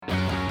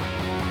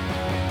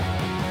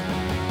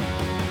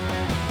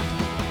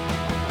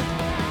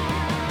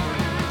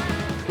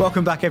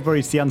Welcome back,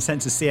 everybody, to the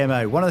Uncensored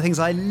CMO. One of the things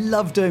I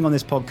love doing on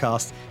this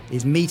podcast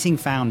is meeting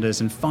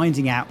founders and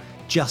finding out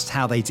just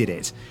how they did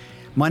it.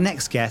 My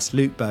next guest,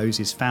 Luke Boase,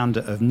 is founder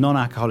of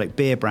non-alcoholic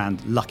beer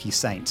brand Lucky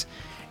Saint.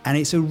 And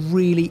it's a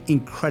really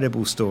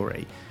incredible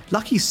story.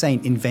 Lucky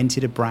Saint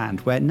invented a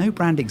brand where no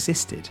brand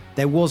existed.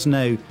 There was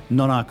no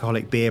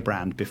non-alcoholic beer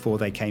brand before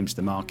they came to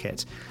the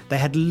market. They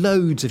had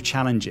loads of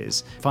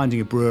challenges, finding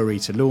a brewery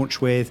to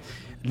launch with,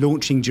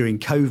 launching during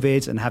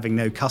COVID and having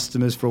no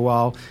customers for a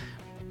while.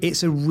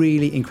 It's a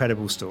really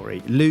incredible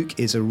story. Luke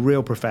is a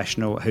real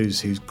professional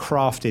who's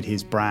crafted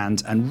his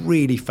brand and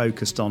really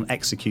focused on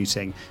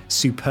executing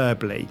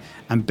superbly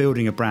and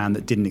building a brand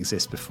that didn't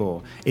exist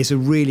before. It's a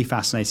really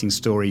fascinating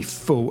story,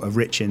 full of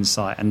rich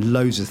insight and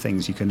loads of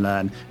things you can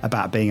learn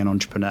about being an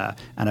entrepreneur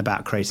and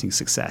about creating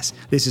success.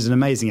 This is an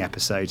amazing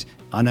episode.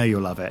 I know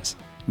you'll love it.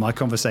 My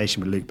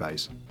conversation with Luke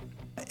Boase.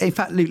 In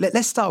fact, Luke,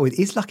 let's start with,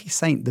 is Lucky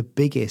Saint the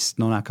biggest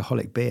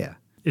non-alcoholic beer?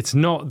 It's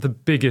not the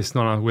biggest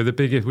we're the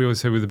biggest. We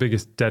always say we're the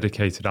biggest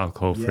dedicated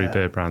alcohol-free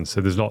beer brand.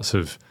 So there's lots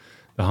of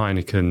the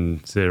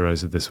Heineken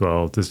Zeros of this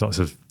world. There's lots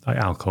of like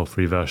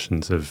alcohol-free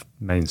versions of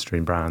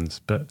mainstream brands,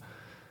 but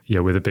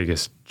yeah, we're the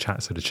biggest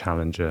sort of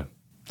challenger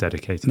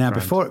dedicated. Now,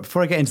 brand.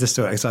 before I get into the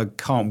story, because I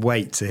can't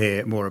wait to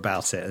hear more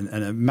about it,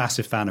 and a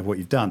massive fan of what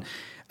you've done.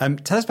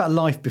 Tell us about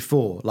life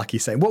before Lucky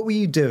Saint. What were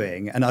you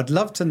doing? And I'd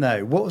love to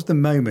know, what was the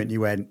moment you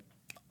went,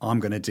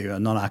 I'm going to do a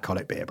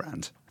non-alcoholic beer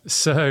brand?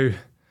 So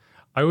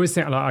I always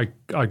think like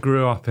I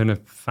grew up in a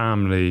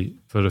family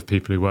full of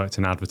people who worked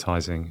in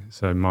advertising.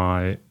 So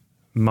my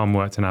mum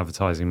worked in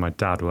advertising, my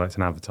dad worked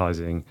in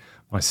advertising,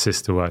 my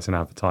sister worked in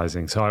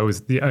advertising. So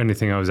the only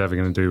thing I was ever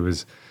going to do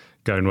was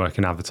go and work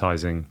in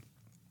advertising.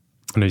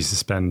 And I used to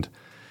spend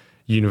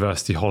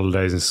university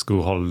holidays and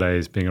school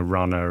holidays being a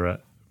runner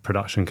at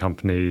production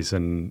companies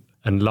and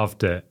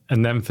loved it.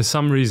 And then for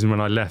some reason when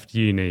I left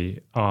uni,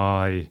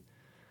 I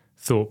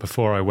thought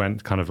before I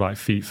went kind of like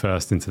feet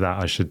first into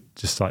that, I should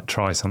just like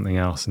try something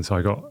else. And so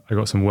I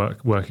got some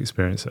work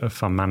experience at a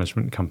fund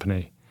management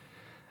company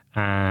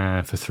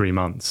for 3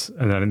 months.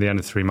 And then at the end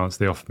of 3 months,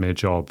 they offered me a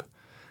job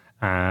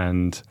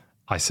and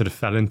I sort of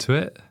fell into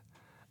it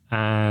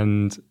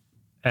and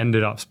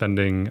ended up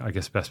spending, I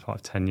guess, best part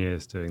of 10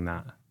 years doing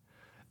that.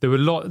 There were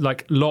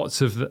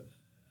lots of,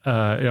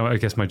 I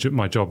guess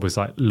my job was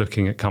like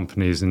looking at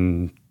companies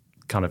and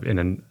kind of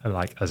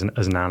as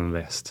an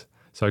analyst.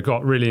 So I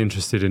got really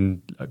interested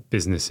in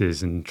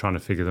businesses and trying to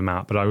figure them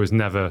out, but I was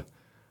never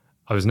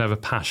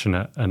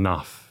passionate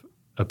enough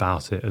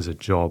about it as a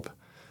job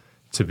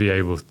to be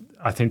able,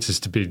 I think,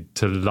 just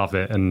to love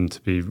it and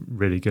to be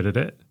really good at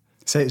it.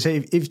 So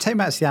if you take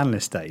back to the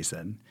analyst days,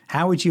 then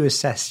how would you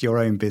assess your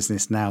own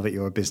business now that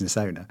you're a business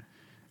owner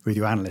with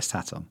your analyst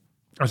hat on?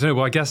 I don't know.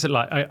 Well, I guess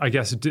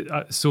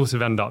I sort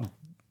of end up.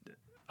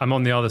 I'm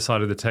on the other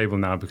side of the table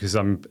now because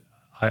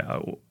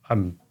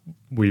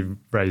we've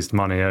raised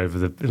money over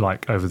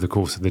the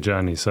course of the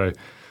journey. So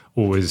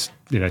always,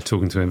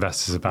 talking to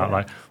investors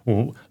about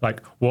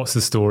what's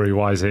the story?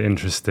 Why is it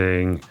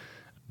interesting?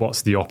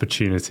 What's the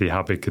opportunity?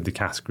 How big could the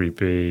category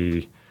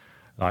be?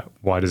 Like,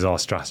 why does our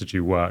strategy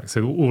work?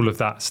 So all of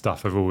that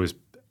stuff I've always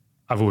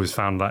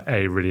found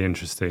really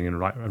interesting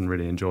and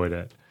really enjoyed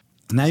it.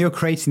 Now you're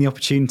creating the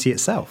opportunity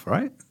itself,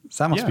 right?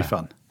 So that must be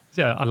fun.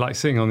 Yeah, I like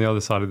sitting on the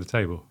other side of the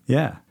table.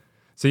 Yeah.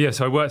 So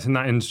I worked in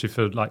that industry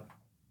for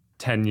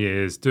 10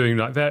 years doing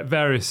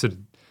various,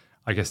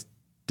 I guess,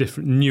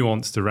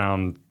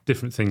 different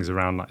different things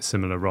around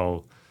similar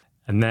role.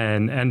 And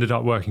then ended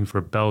up working for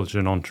a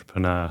Belgian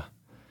entrepreneur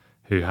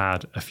who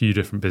had a few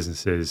different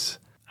businesses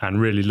and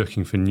really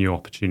looking for new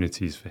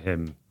opportunities for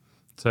him.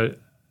 So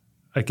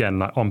again,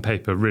 on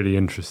paper, really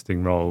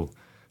interesting role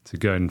to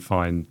go and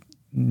find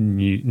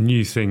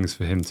new things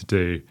for him to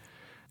do.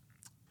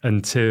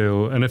 And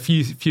a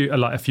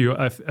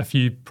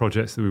few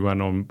projects that we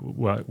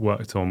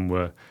worked on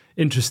were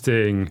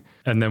interesting.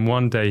 And then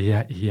one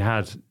day he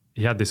had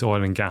this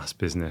oil and gas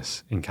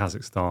business in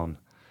Kazakhstan.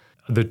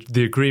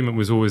 The agreement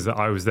was always that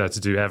I was there to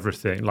do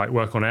everything,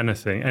 work on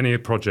any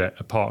project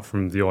apart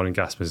from the oil and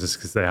gas business,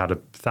 because they had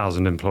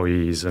 1,000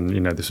 employees, and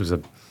that's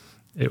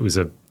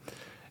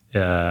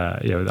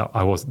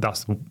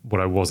what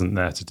I wasn't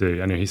there to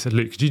do. Anyway, he said,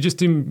 "Luke, could you just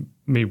do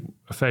me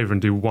a favor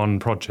and do one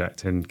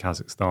project in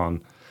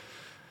Kazakhstan?"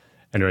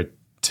 Anyway,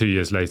 2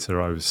 years later,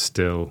 I was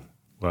still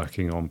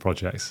working on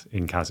projects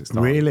in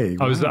Kazakhstan. Really?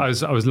 Wow. I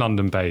was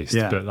London based,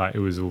 but it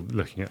was all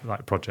looking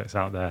at projects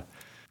out there.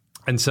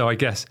 And so I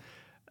guess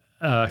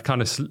kind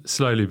of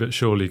slowly but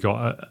surely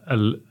got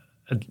a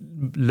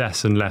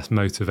less and less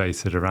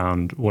motivated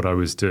around what I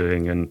was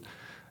doing. And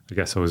I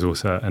guess I was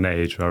also at an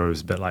age where I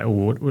was a bit like,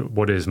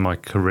 what is my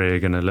career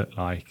going to look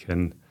like?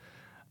 And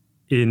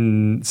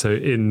in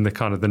the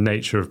kind of the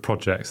nature of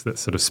projects that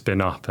sort of spin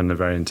up and are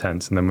very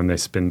intense, and then when they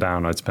spin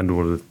down, I'd spend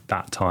all of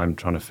that time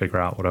trying to figure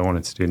out what I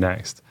wanted to do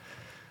next.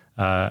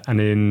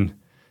 And in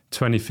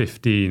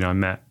 2015, I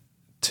met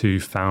two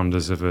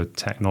founders of a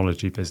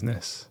technology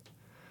business.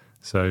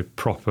 So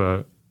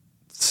proper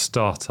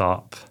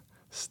startup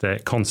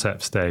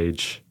concept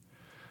stage,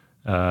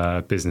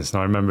 business.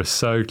 And I remember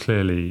so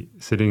clearly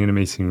sitting in a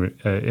meeting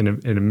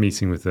in a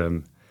meeting with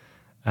them,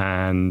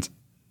 and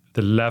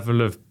the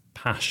level of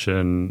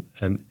passion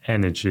and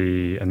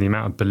energy and the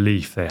amount of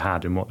belief they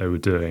had in what they were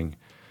doing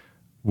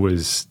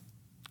was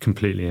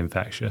completely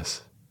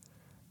infectious.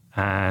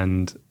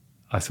 And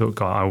I thought,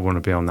 God, I want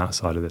to be on that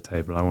side of the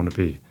table. I want to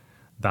be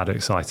that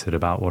excited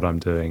about what I'm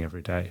doing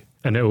every day.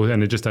 And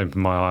it just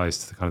opened my eyes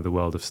to the kind of the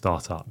world of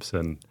startups.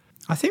 And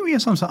I think we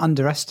sometimes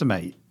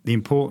underestimate the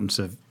importance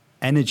of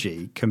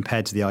energy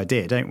compared to the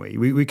idea, don't we?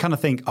 We kind of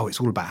think, oh, it's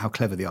all about how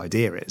clever the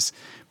idea is.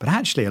 But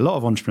actually, a lot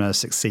of entrepreneurs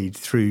succeed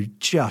through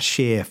just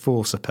sheer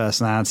force of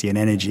personality and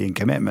energy and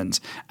commitment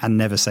and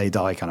never say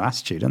die kind of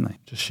attitude, don't they?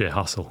 just sheer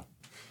hustle.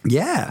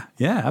 Yeah,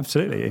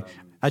 absolutely.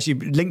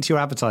 Actually, linked to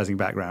your advertising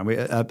background,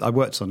 I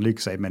worked on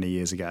Lucasade many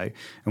years ago,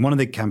 and one of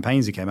the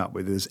campaigns we came up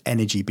with was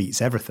energy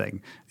beats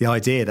everything. The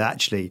idea that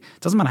actually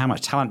it doesn't matter how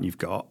much talent you've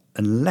got,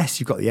 unless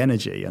you've got the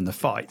energy and the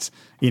fight,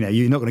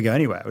 you're not going to go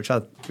anywhere, which I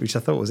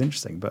thought was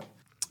interesting. But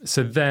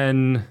so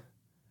then,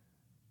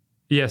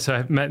 so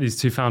I met these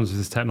two founders of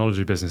this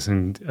technology business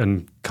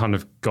and kind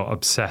of got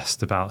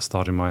obsessed about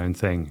starting my own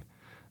thing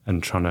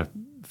and trying to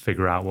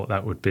figure out what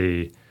that would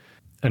be.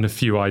 And a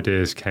few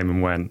ideas came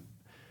and went.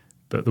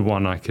 But the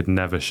one I could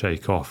never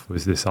shake off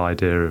was this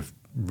idea of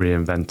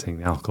reinventing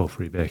the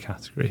alcohol-free beer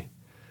category.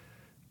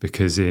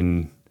 Because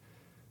in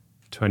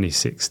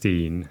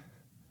 2016,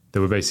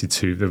 there was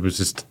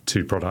just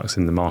two products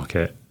in the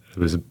market.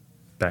 There was a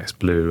Beck's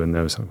Blue and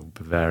there was something called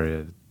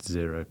Bavaria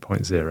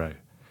 0.0.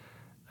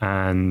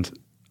 And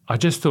I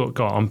just thought,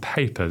 God, on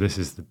paper, this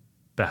is the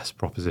best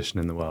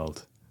proposition in the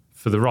world.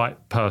 For the right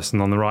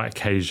person on the right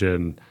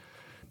occasion,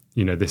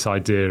 this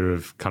idea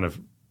of kind of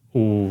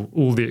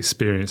all the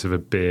experience of a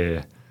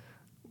beer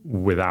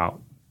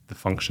without the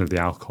function of the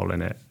alcohol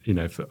in it,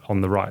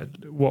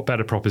 what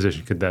better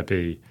proposition could there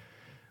be?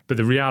 But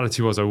the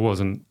reality was I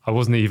wasn't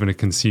even a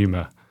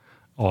consumer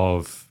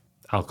of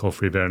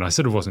alcohol-free beer, and I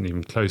sort of wasn't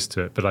even close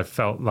to it, but I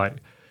felt like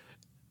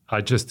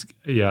I just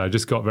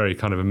got very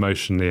kind of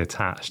emotionally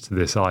attached to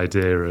this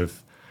idea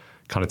of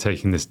kind of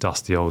taking this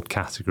dusty old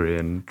category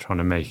and trying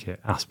to make it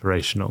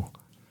aspirational.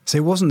 So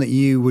it wasn't that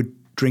you would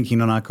drinking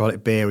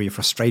non-alcoholic beer, or you're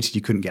frustrated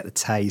you couldn't get the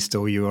taste,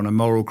 or you're on a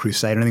moral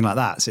crusade or anything like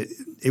that. So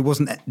it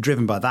wasn't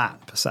driven by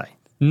that per se.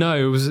 No,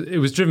 it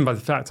was driven by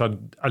the fact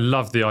I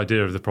loved the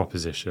idea of the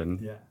proposition.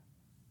 Yeah.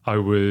 I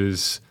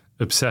was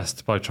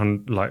obsessed by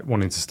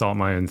wanting to start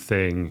my own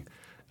thing,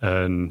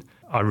 and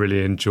I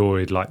really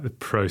enjoyed the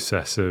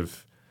process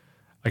of,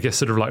 I guess,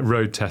 sort of like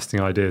road testing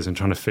ideas and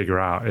trying to figure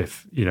out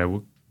if,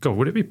 God,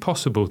 would it be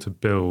possible to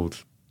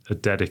build a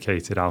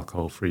dedicated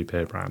alcohol-free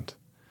beer brand?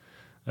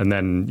 And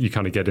then you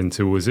kind of get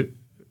into,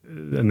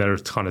 and there are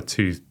kind of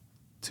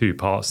two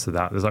parts to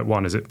that. There's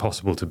one, is it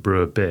possible to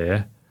brew a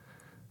beer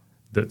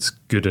that's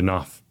good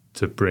enough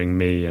to bring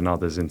me and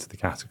others into the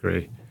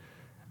category?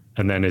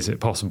 And then is it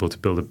possible to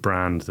build a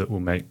brand that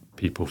will make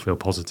people feel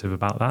positive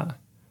about that?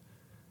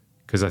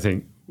 Because I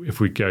think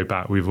if we go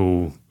back, we've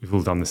all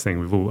done this thing.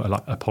 We've all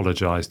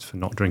apologized for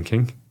not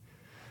drinking.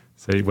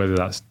 So whether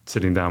that's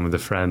sitting down with a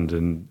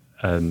friend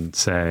and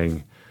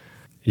saying,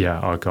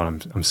 yeah, oh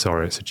God, I'm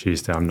sorry, it's a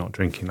Tuesday, I'm not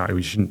drinking.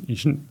 You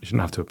shouldn't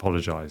have to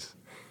apologise.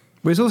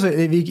 But it's also,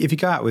 if you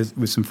go out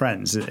with some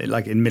friends,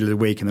 like in the middle of the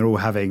week, and they're all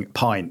having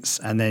pints,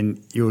 and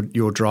then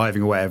you're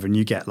driving or whatever, and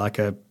you get like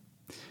a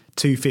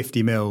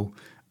 250ml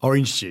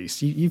orange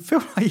juice, you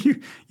feel like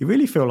you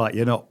really feel like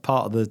you're not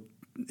part of the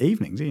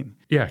evening, do you?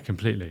 Yeah,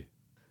 completely.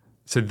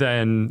 So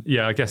then,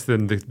 I guess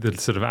then the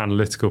sort of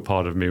analytical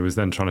part of me was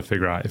then trying to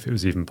figure out if it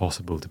was even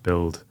possible to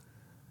build,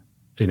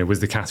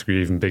 was the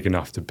category even big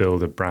enough to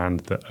build a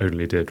brand that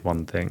only did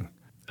one thing?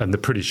 And the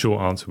pretty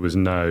short answer was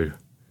no,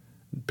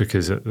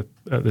 because at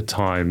the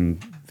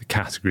time, the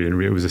category,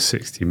 it was a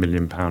 £60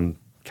 million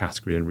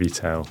category in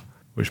retail,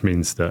 which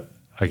means that,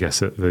 I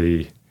guess, if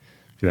you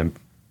then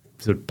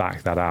sort of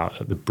back that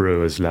out at the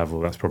brewer's level,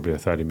 that's probably a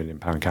 £30 million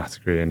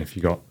category. And if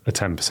you got a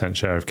 10%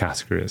 share of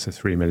category, it's a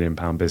 £3 million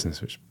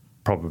business, which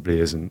probably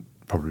isn't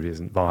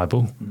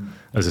viable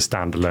as a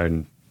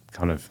standalone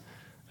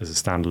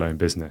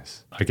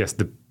business. I guess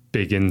the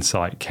big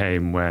insight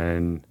came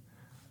when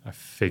I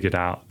figured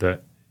out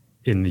that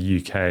in the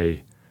UK,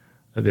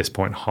 at this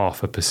point,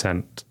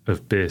 0.5%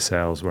 of beer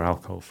sales were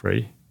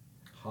alcohol-free.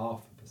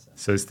 0.5%.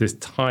 So it's this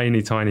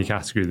tiny, tiny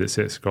category that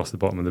sits across the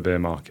bottom of the beer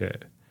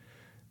market.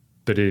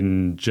 But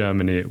in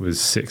Germany, it was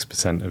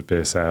 6% of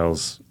beer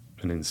sales,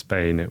 and in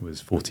Spain, it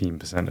was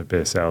 14% of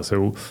beer sales.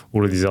 So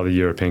all of these other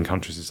European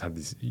countries just had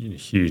these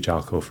huge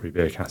alcohol-free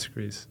beer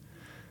categories.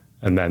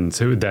 And then,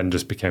 so it then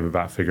just became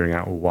about figuring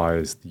out, well, why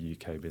has the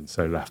UK been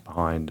so left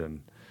behind?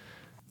 And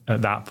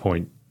at that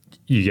point,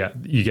 you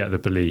get the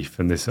belief,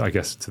 and this, I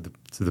guess, to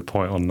the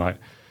point on like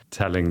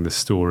telling the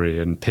story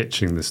and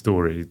pitching the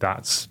story.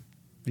 That's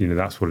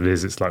what it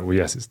is. It's like, well,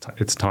 yes,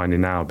 it's tiny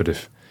now, but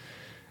if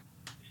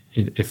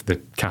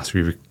the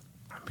category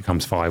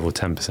becomes 5 or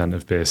 10%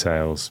 of beer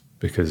sales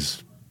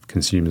because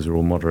consumers are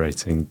all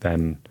moderating,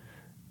 then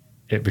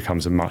it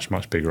becomes a much,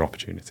 much bigger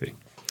opportunity.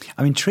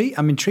 I'm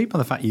intrigued by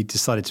the fact you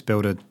decided to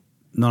build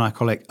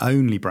non-alcoholic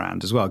only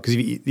brand as well? Because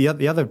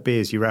the other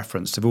beers you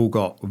referenced have all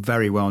got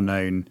very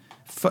well-known,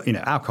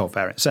 alcohol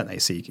variants. Certainly,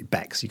 so you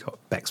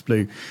got Beck's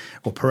Blue,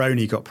 or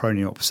Peroni, you got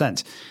Peroni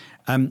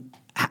 0%.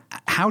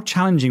 How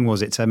challenging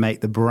was it to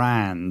make the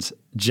brand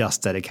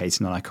just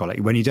dedicated non-alcoholic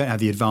when you don't have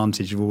the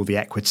advantage of all the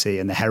equity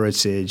and the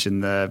heritage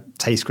and the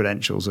taste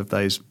credentials of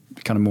those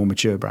kind of more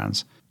mature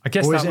brands? I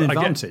guess or that is it an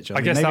advantage?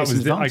 I guess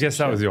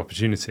that was the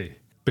opportunity,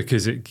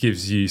 because it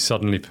gives you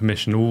suddenly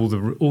permission, all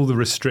the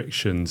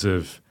restrictions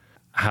of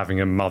having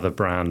a mother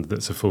brand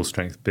that's a full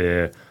strength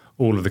beer,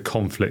 all of the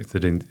conflict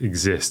that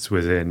exists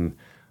within,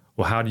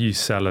 well, how do you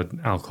sell an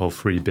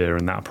alcohol-free beer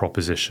and that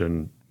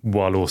proposition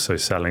while also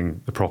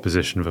selling the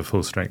proposition of a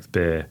full strength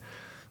beer,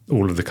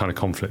 all of the kind of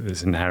conflict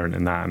that's inherent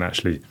in that, and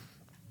actually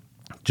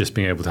just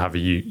being able to have a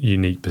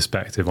unique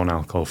perspective on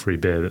alcohol-free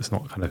beer that's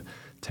not kind of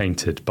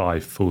tainted by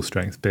full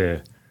strength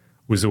beer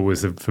was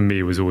always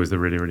the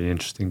really, really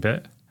interesting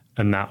bit.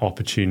 And that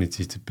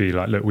opportunity to be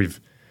like, look,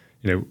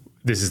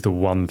 this is the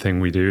one thing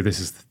we do.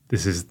 This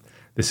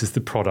is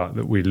the product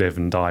that we live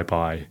and die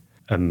by.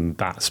 And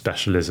that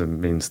specialism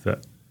means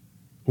that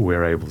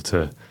we're able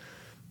to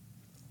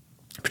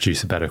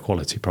produce a better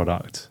quality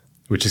product,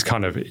 which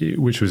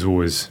was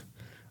always,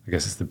 I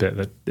guess it's the bit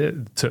that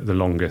it took the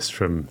longest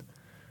from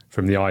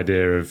the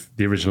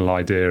original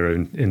idea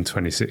in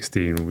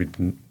 2016. We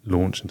didn't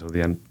launch until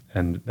the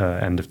end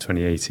of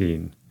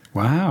 2018.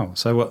 Wow.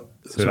 So what?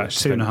 So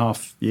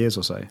 2.5 years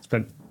or so?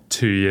 Spent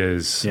 2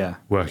 years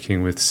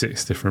working with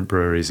 6 different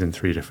breweries in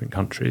 3 different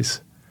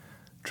countries,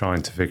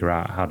 trying to figure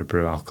out how to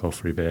brew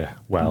alcohol-free beer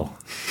well.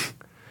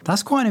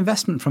 That's quite an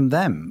investment from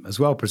them as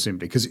well,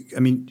 presumably, because,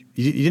 I mean,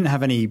 you didn't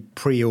have any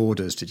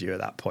pre-orders, did you, at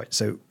that point?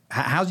 So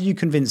how do you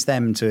convince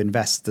them to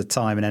invest the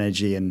time and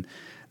energy and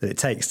that it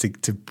takes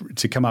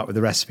to come up with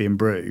the recipe and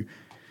brew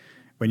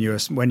when you're a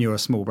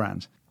small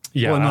brand?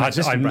 Yeah,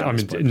 brand,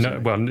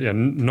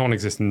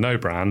 non-existent, no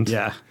brand.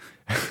 Yeah.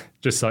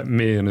 Just like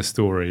me and a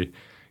story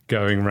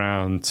going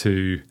around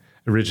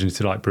originally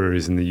to like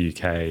breweries in the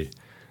UK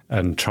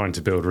and trying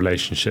to build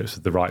relationships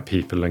with the right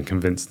people and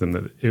convince them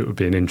that it would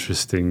be an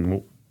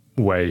interesting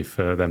way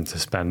for them to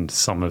spend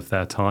some of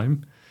their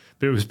time.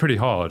 But it was pretty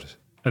hard.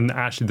 And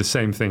actually the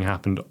same thing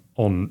happened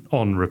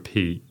on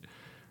repeat,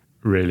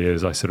 really,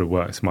 as I sort of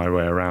worked my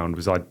way around,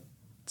 was I'd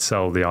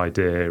sell the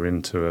idea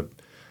into a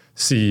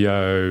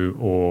CEO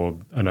or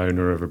an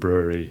owner of a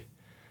brewery,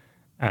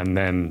 and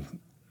then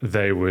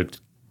they would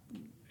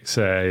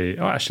say,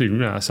 oh, actually,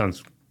 that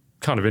sounds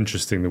kind of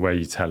interesting the way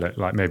you tell it,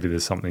 like maybe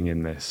there's something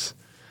in this.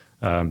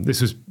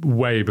 This was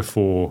way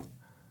before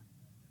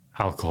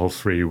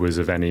alcohol-free was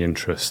of any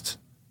interest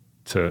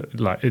to,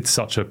 like, it's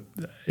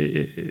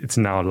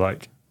now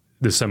like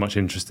there's so much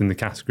interest in the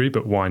category,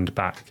 but wind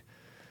back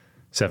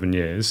 7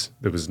 years,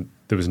 there was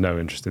no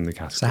interest in the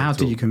category. So how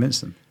did you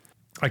convince them?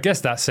 I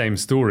guess that same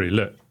story.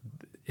 Look,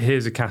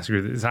 here's a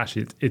category that is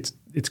actually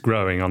it's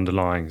growing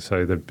underlying.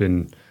 So there's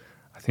been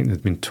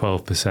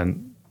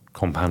 12%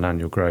 compound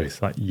annual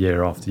growth, like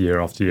year after year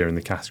after year in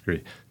the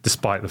category,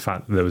 despite the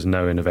fact that there was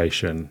no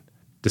innovation,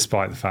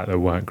 despite the fact there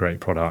weren't great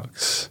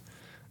products,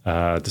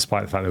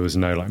 despite the fact there was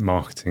no like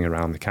marketing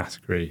around the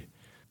category.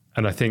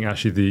 And I think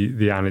actually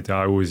the anecdote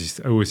I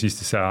always used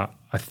to say,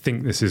 I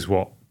think this is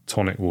what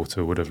tonic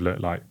water would have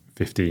looked like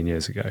 15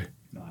 years ago.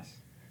 Nice.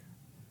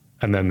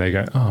 And then they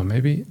go, oh,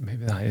 maybe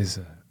that is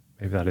a,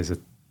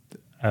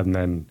 and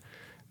then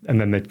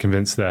they'd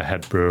convince their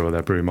head brewer or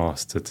their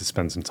brewmaster to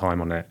spend some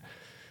time on it.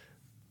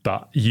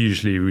 But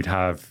usually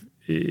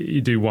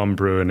you do one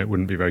brew and it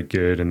wouldn't be very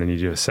good, and then you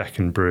do a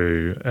second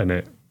brew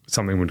and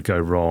something would go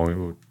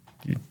wrong.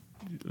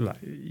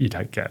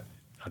 You'd get,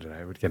 I don't know,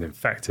 it would get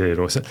infected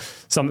or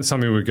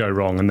something would go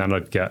wrong, and then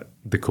I'd get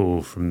the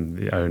call from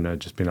the owner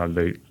just being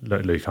like,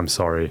 Luke, I'm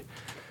sorry,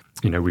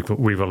 we've got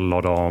a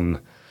lot on.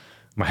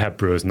 My head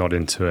brewer's not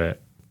into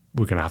it.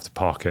 We're going to have to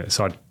park it.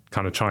 So I'd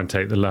kind of try and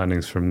take the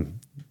learnings from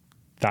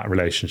that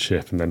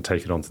relationship and then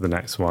take it on to the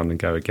next one and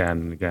go again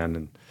and again.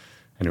 And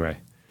anyway,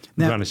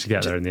 we managed to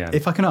get there in the end.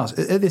 If I can ask,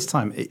 at this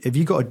time, have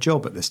you got a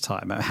job at this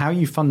time? How are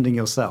you funding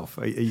yourself?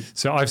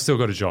 So I've still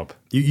got a job.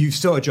 You've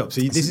still got a job.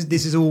 So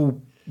this is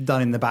all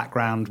done in the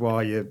background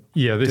while you're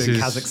doing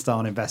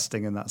Kazakhstan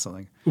investing and that sort of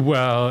thing?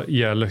 Well,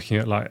 yeah, looking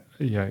at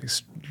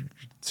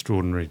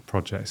extraordinary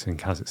projects in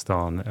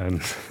Kazakhstan.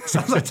 And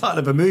sounds like the title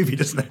of a movie,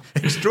 doesn't it?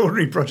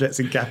 Extraordinary projects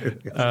in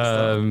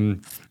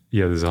Kazakhstan.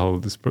 Yeah, there's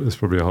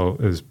probably a whole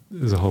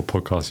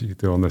podcast you could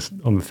do on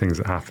the things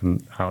that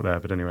happen out there.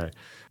 But anyway,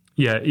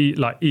 yeah,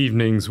 like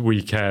evenings,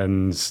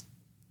 weekends,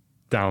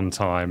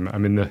 downtime. I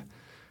mean,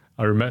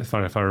 I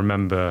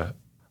remember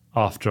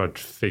after I'd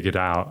figured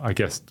out, I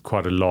guess,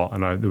 quite a lot,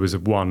 and I'd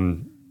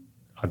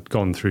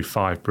gone through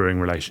 5 brewing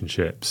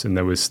relationships, and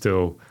there was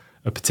still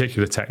a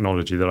particular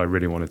technology that I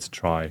really wanted to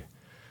try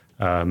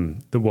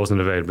that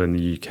wasn't available in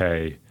the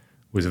UK,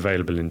 was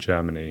available in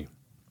Germany.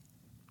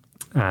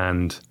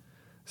 And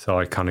so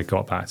I kind of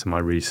got back to my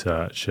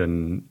research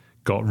and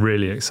got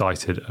really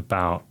excited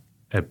about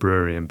a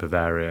brewery in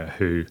Bavaria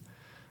who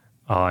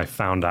I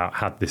found out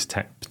had this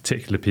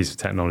particular piece of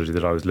technology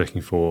that I was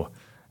looking for.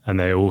 And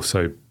they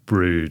also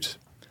brewed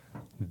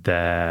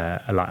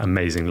their like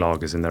amazing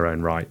lagers in their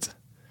own right.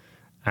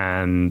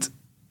 And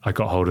I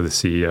got hold of the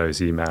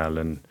CEO's email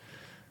and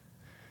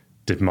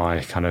did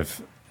my kind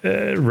of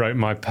wrote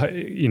my,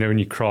 when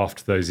you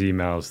craft those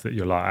emails that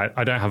you're like,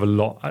 I don't have a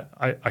lot,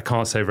 I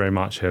can't say very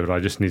much here, but I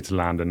just need to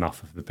land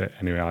enough of the bit.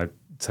 Anyway, I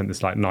sent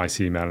this like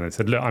nice email and it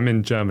said, look, I'm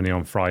in Germany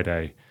on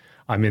Friday.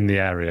 I'm in the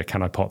area.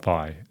 Can I pop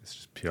by? It's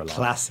just pure lie.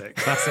 Classic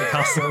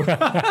hustle.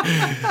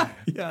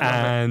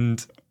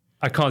 And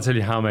I can't tell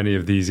you how many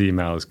of these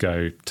emails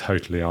go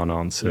totally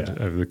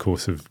unanswered over the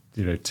course of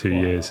 2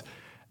 years.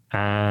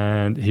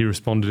 And he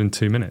responded in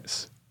 2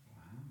 minutes.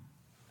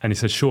 And he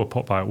said, sure,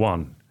 pop by at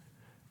 1.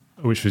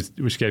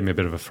 Which gave me a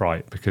bit of a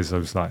fright because I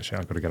was like, shit,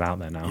 I've got to get out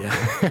there now.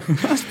 Yeah.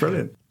 That's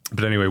brilliant.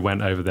 But anyway,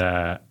 went over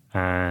there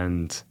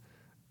and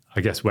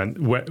I guess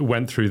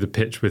went through the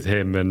pitch with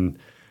him, and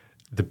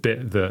the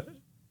bit that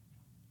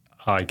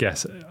I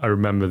guess I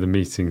remember the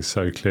meeting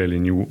so clearly,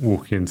 and you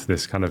walk into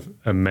this kind of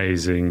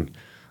amazing,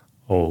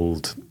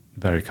 old,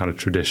 very kind of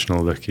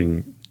traditional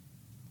looking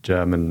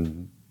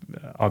German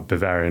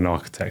Bavarian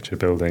architecture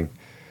building,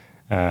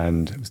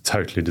 and it was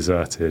totally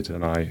deserted,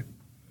 and I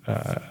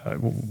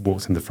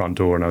walked in the front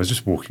door and I was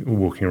just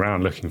walking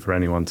around looking for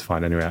anyone to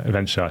find anywhere.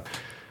 Eventually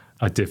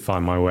I did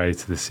find my way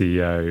to the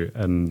CEO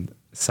and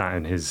sat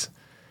in his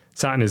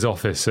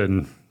office,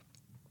 and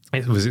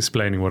it was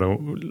explaining what I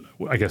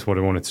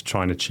wanted to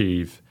try and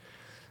achieve.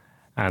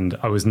 And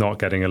I was not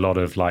getting a lot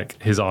of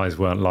his eyes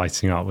weren't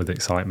lighting up with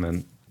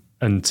excitement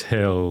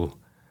until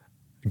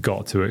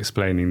got to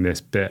explaining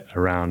this bit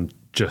around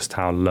just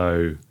how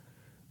low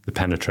the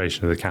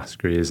penetration of the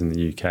category is in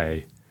the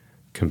UK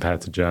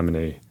compared to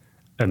Germany,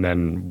 and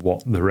then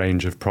what the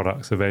range of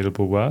products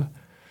available were.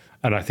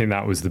 And I think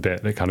that was the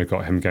bit that kind of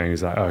got him going.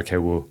 He's like, oh, okay,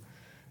 well,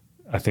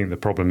 I think the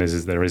problem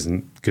is there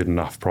isn't good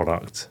enough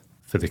product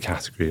for the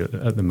category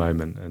at the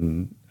moment.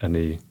 And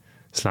he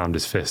slammed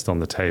his fist on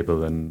the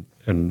table and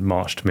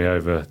marched me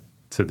over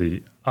to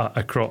the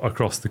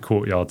across the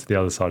courtyard to the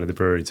other side of the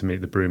brewery to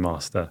meet the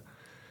brewmaster.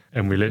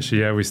 And we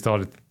literally, we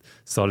started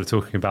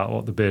talking about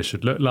what the beer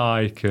should look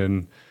like,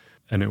 and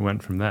it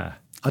went from there.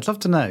 I'd love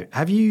to know,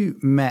 have you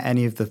met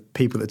any of the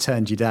people that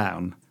turned you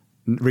down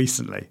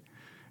recently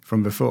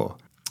from before?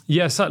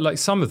 Yes,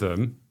 some of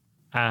them.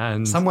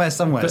 And somewhere,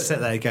 sit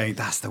there going,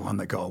 that's the one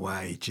that got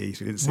away. Jeez,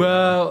 we didn't see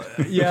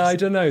that. Yeah, I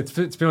don't know.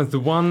 To be honest, the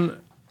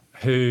one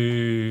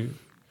who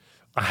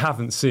I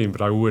haven't seen,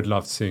 but I would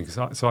love to see.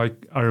 So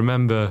I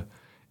remember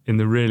in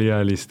the really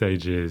early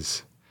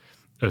stages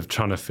of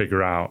trying to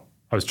figure out,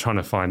 I was trying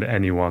to find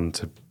anyone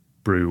to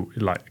brew,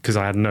 because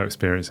I had no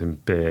experience in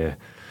beer,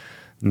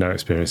 no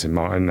experience in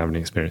marketing, I didn't have any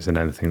experience in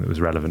anything that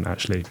was relevant,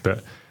 actually.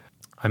 But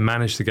I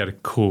managed to get a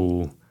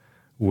call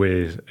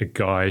with a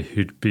guy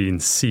who'd been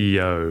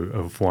CEO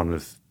of one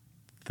of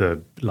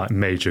the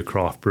major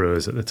craft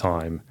brewers at the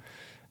time.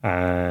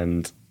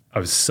 And I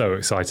was so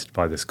excited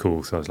by this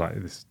call. So I was like,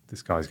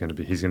 this guy's going to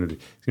be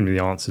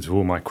the answer to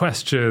all my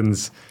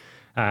questions.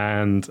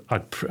 And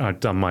I'd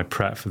done my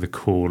prep for the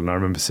call. And I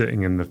remember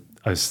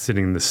I was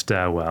sitting in the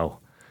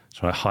stairwell,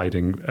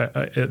 hiding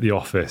at the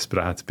office, but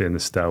I had to be in the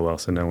stairwell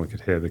so no one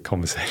could hear the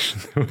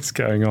conversation that was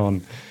going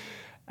on.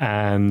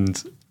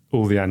 And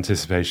all the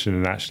anticipation,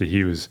 and actually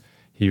he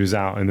was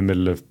out in the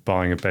middle of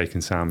buying a bacon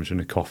sandwich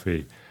and a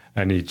coffee,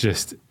 and he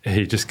just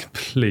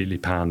completely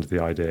panned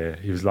the idea.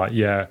 He was like,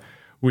 yeah,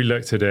 we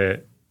looked at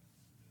it,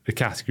 the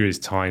category is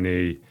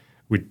tiny,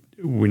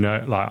 we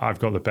know, I've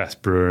got the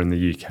best brewer in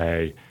the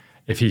UK.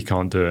 If he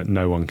can't do it,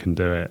 no one can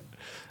do it.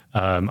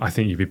 I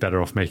think you'd be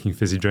better off making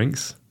fizzy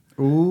drinks.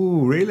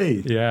 Ooh,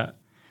 really? Yeah.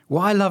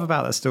 What I love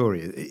about that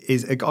story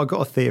is I got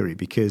a theory,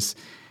 because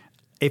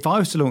if I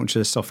was to launch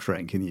a soft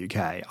drink in the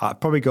UK, I've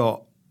probably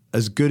got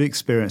as good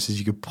experience as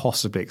you could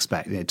possibly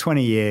expect.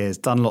 20 years,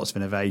 done lots of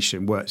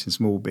innovation, worked in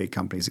small, big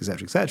companies, et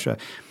cetera, et cetera.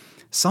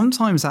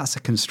 Sometimes that's a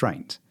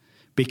constraint,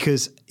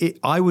 because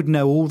I would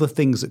know all the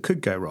things that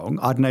could go wrong.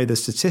 I'd know the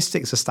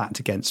statistics are stacked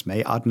against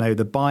me. I'd know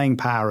the buying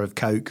power of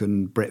Coke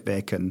and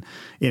Britvic and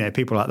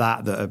people like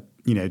that are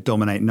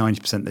dominate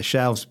 90% of the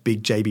shelves,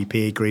 big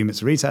JBP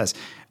agreements with retailers.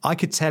 I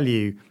could tell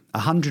you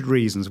 100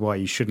 reasons why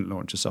you shouldn't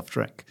launch a soft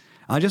drink.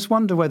 I just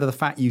wonder whether the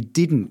fact you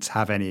didn't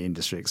have any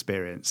industry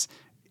experience,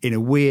 in a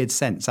weird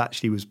sense,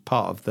 actually was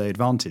part of the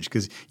advantage,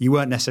 because you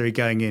weren't necessarily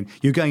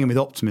you're going in with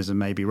optimism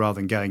maybe, rather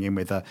than going in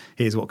with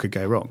here's what could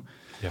go wrong.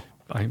 Yeah,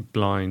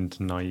 blind,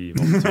 naive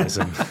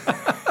optimism.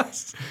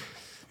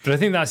 But I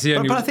think that's the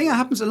only. But I think that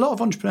happens. A lot of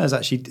entrepreneurs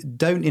actually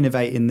don't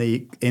innovate in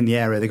the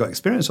area they've got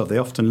experience of. They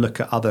often look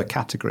at other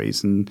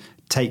categories and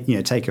take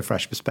a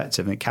fresh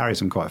perspective, and it carries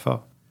them quite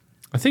far.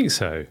 I think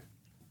so.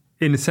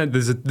 In a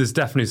sense, there's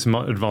definitely some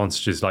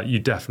advantages. You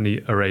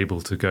definitely are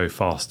able to go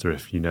faster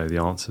if you know the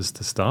answers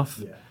to stuff.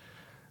 Yeah.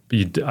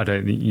 But I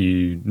don't think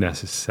you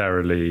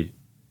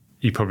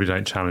probably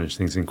don't challenge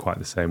things in quite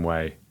the same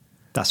way.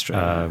 That's true.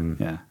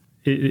 Yeah.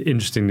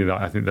 Interestingly,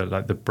 I think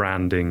that the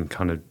branding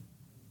kind of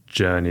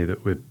journey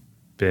that we've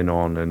been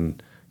on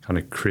and kind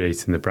of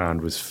creating the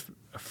brand was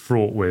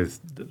fraught with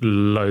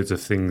loads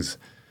of things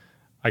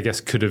I guess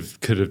could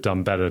have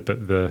done better,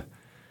 but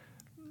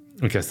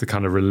I guess, the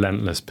kind of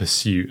relentless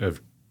pursuit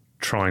of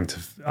trying to,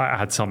 I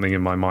had something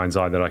in my mind's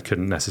eye that I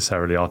couldn't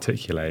necessarily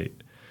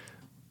articulate,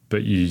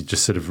 but you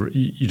just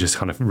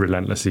kind of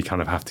relentlessly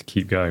kind of have to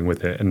keep going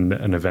with it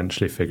and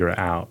eventually figure it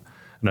out.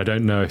 And I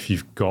don't know if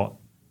you've got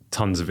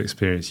tons of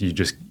experience,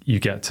 you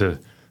get to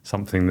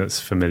something that's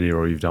familiar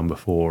or you've done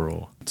before,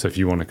 or so if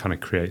you want to kind of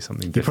create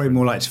something different. You're probably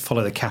more likely to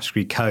follow the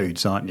category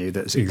codes, aren't you,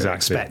 that's exactly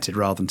expected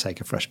rather than take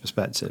a fresh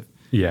perspective.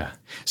 Yeah.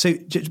 So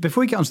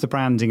before we get onto the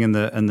branding and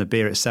the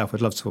beer itself,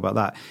 I'd love to talk about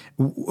that.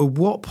 At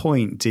what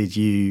point did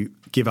you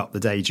give up the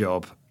day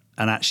job,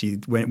 and actually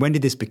when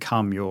did this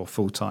become your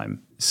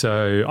full-time?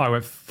 So I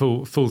went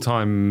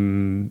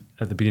full-time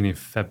at the beginning of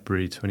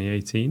February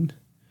 2018,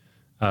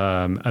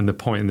 and the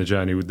point in the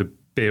journey with the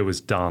beer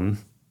was done.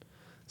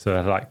 So I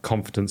had like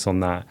confidence on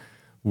that.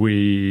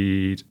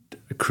 We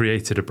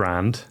created a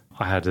brand.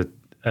 I had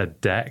a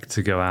deck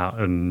to go out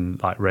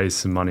and like raise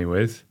some money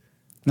with.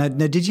 Now,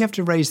 did you have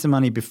to raise the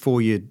money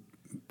before you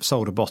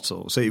sold a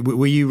bottle? So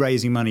were you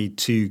raising money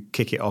to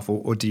kick it off,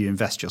 or do you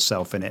invest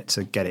yourself in it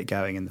to get it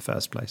going in the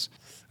first place?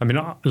 I mean,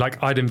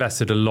 I'd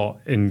invested a lot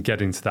in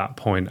getting to that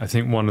point. I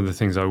think one of the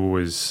things I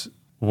always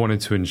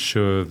wanted to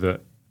ensure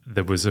that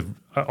there was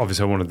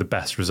obviously I wanted the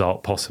best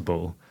result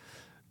possible,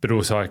 but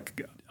also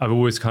I've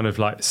always kind of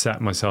like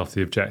set myself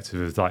the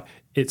objective of like,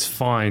 it's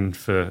fine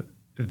for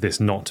this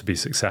not to be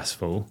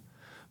successful,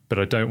 but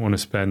I don't want to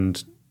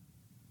spend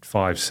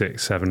 5,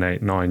 6, 7,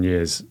 8, 9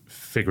 years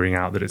figuring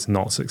out that it's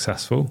not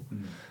successful.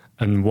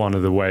 And one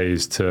of the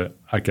ways to,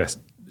 I guess,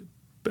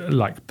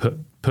 like put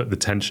the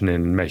tension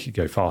in and make it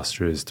go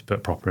faster is to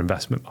put proper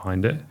investment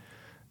behind it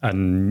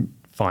and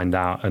find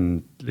out.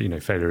 And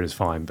failure is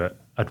fine, but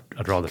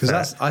I'd rather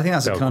because I think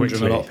that's a conundrum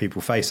quickly. A lot of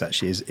people face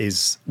actually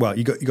is well,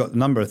 you got a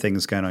number of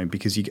things going on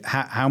because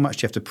how much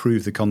do you have to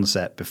prove the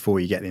concept before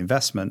you get the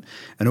investment,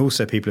 and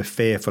also people are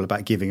fearful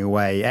about giving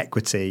away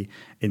equity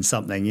in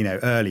something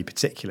early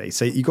particularly.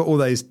 So you got all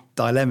those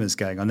dilemmas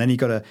going on. Then you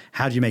got to,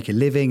 how do you make a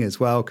living as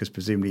well, because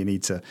presumably you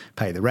need to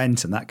pay the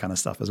rent and that kind of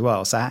stuff as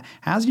well. So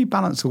how do you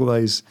balance all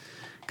those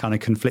kind of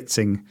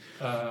conflicting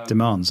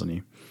demands on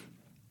you?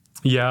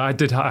 Yeah, I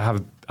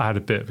had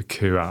a bit of a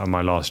coup out of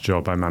my last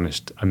job. I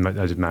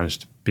did manage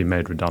to be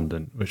made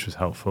redundant, which was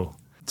helpful.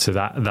 So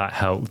that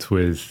helped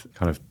with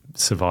kind of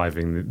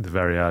surviving the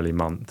very early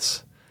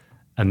months.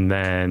 And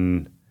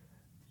then,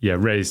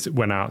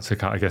 went out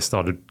to, I guess,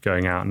 started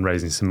going out and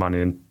raising some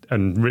money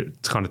and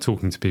kind of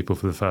talking to people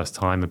for the first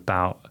time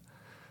about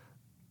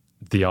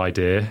the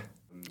idea.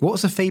 What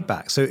was the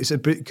feedback? So it's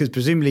because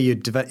presumably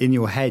in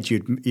your head,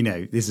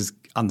 this is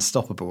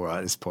unstoppable right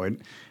at this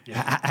point.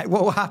 Yeah.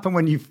 What will happen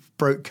when you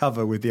broke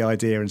cover with the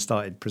idea and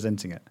started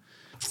presenting it?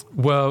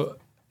 Well,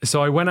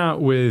 so I went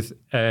out with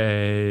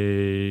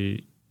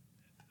the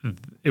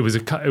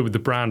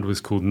brand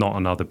was called Not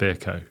Another Beer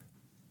Co,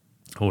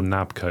 or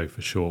NABCO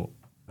for short.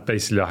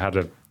 Basically,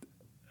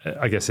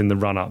 I guess in the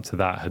run up to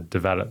that, had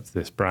developed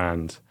this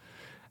brand,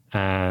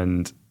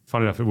 and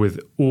funny enough, with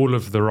all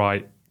of the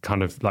right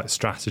kind of like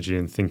strategy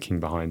and thinking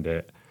behind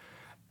it.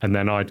 And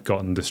then I'd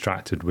gotten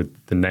distracted with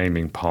the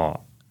naming part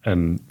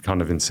and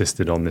kind of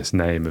insisted on this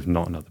name of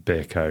Not Another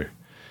Beer Co.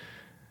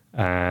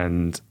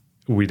 And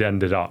we'd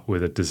ended up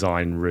with a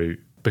design route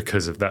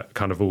because of that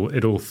kind of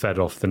it all fed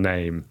off the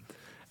name.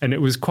 And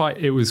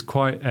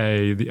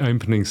the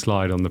opening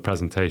slide on the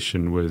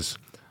presentation was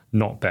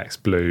not Beck's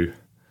Blue,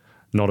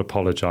 not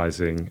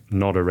apologising,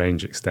 not a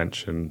range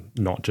extension,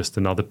 not just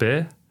another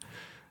beer.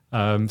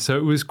 So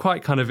it was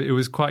quite kind of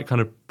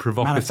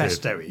provocative.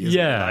 Manifesto-y,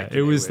 yeah,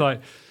 it was like,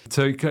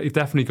 so it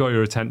definitely got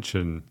your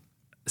attention.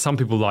 Some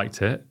people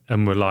liked it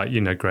and were like,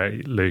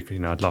 great, Luke,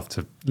 I'd love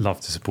to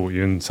support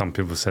you. And some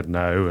people said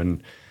no.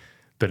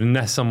 But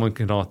unless someone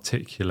can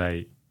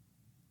articulate,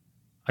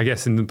 I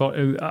guess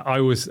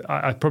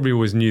I probably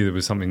always knew there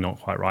was something not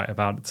quite right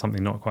about it.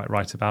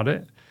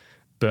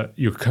 But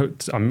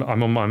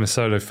I'm a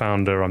solo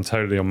founder. I'm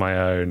totally on my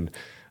own.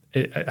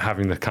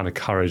 Having the kind of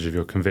courage of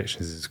your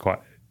convictions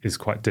is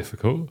quite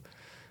difficult.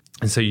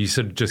 And so you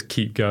sort of just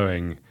keep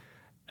going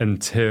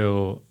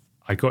until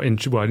I got I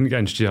didn't get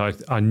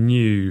introduced. I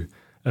knew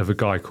of a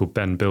guy called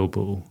Ben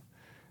Bilball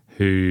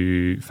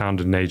who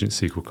founded an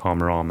agency called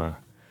Karmarama,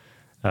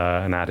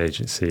 an ad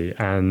agency.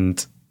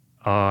 And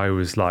I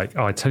was like,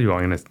 I tell you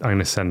what, I'm going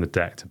to send the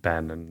deck to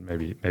Ben and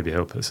maybe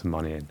he'll put some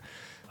money in.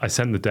 I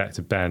sent the deck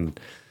to Ben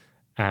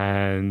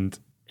and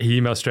he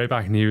emailed straight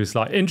back and he was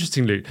like,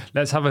 interesting, Luke,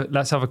 let's have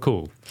a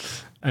call.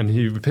 And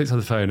he picked up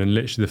the phone and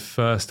literally the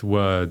first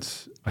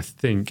words I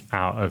think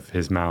out of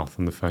his mouth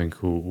on the phone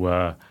call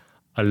were,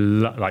 I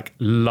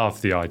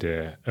love the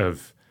idea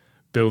of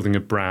building a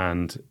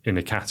brand in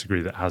a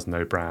category that has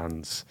no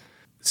brands.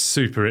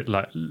 Super,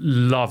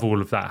 love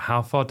all of that.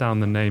 How far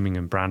down the naming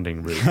and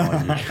branding route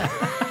are you?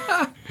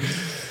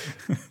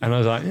 And I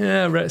was like,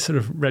 yeah, sort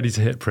of ready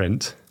to hit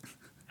print.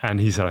 And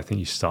he said, I think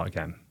you should start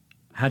again.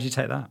 How did you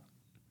take that?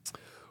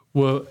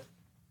 Well,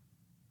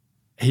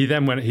 he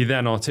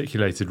then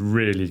articulated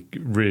really,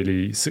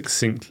 really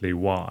succinctly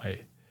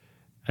why.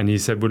 And he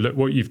said, well, look,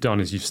 what you've done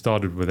is you've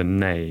started with a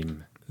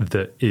name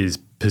that is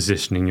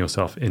positioning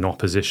yourself in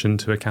opposition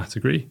to a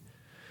category.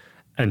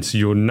 And so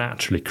you're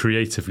naturally,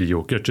 creatively,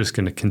 you're just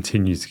going to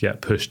continue to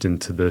get pushed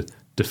into the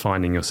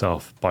defining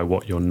yourself by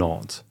what you're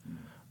not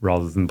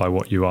rather than by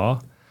what you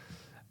are.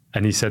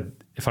 And he said,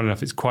 funny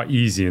enough, it's quite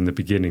easy in the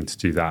beginning to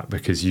do that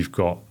because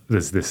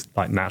there's this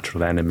like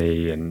natural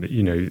enemy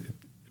and,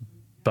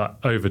 but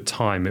over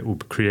time it will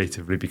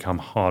creatively become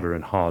harder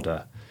and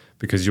harder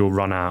because you'll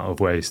run out of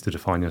ways to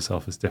define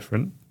yourself as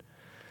different.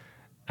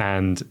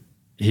 And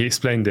he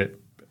explained it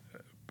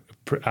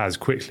as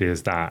quickly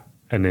as that.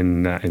 And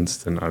in that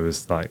instant, I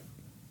was like,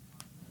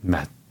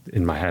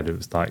 in my head, it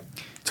was like,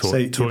 tore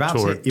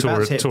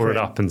it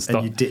up and stuff.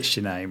 And you ditched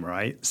your name,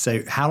 right?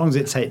 So how long does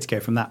it take to go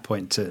from that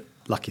point to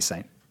Lucky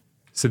Saint?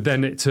 So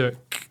then it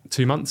took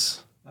 2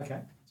 months. Okay,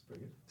 that's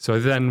pretty good. So I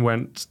then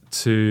went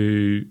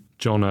to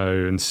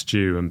Jono and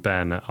Stu and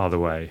Ben at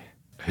Otherway,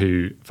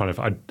 who, funny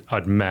enough,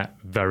 I'd met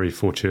very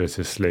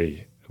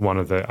fortuitously. One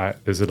of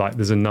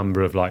there's a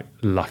number of like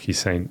Lucky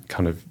Saint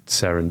kind of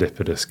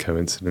serendipitous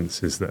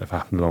coincidences that have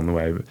happened along the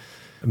way. But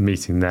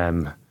meeting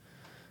them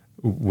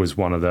was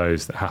one of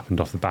those that happened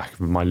off the back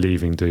of my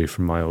leaving do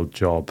from my old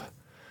job.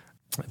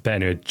 But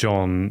anyway,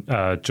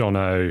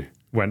 Jono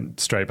went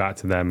straight back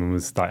to them and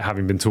was like,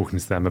 having been talking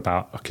to them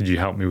about, could you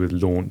help me with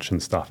launch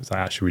and stuff? It's like,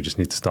 actually, we just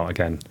need to start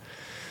again.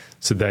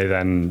 So they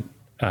then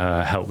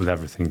helped with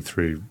everything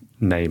through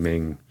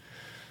naming,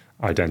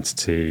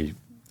 identity,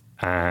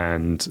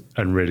 and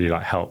really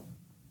like help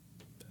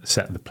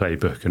set the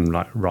playbook and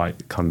like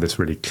write kind of this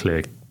really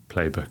clear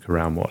playbook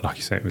around what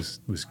Lucky Saint was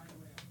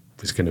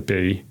going to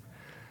be.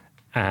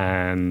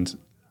 And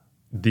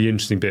the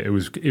interesting bit,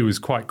 it was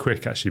quite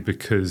quick actually,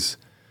 because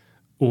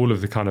all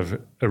of the kind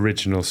of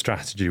original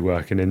strategy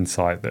work and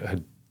insight that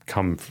had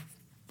come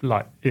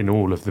like in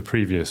all of the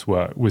previous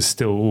work was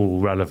still all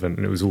relevant,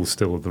 and it was all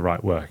still the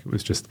right work. It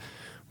was just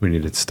we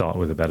needed to start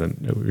with a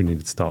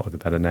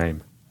better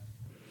name.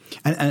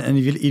 And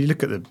if you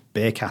look at the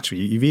beer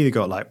category, you've either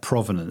got like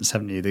provenance,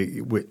 haven't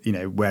you?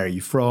 Where are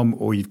you from,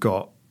 or you've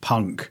got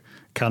punk,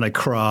 kind of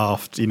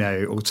craft,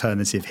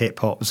 alternative hip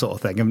hop sort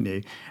of thing, haven't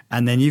you?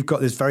 And then you've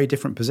got this very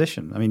different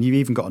position. I mean, you've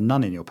even got a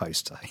nun in your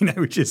poster,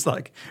 which is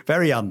like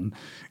very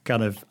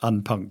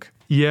unpunk.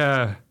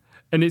 Yeah,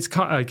 and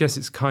I guess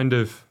it's kind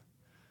of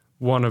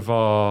one of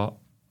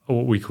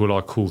what we call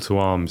our call to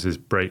arms is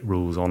break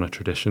rules, honour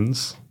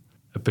traditions,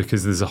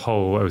 because there's a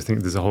whole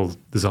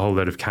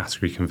load of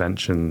category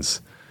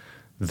conventions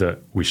that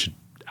we should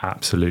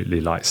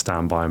absolutely like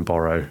stand by and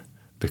borrow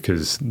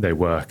because they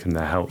work and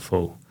they're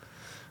helpful.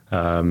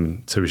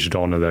 So we should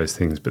honour those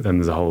things, but then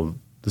there's a whole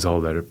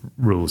load of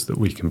rules that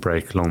we can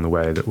break along the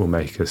way that will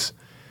make us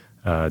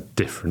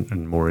different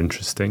and more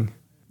interesting.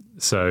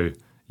 So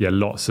yeah,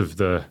 lots of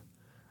the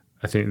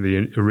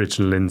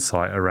original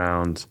insight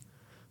around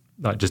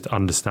like just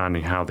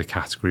understanding how the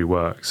category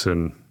works,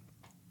 and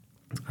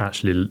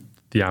actually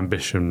the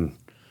ambition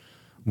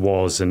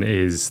was and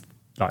is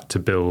like to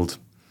build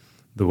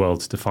the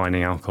world's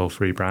defining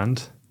alcohol-free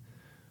brand,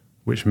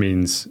 which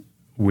means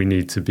we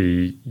need to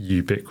be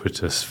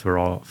ubiquitous for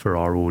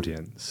our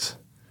audience.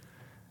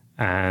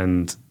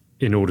 And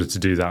in order to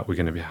do that, we're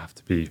going to have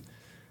to be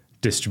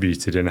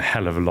distributed in a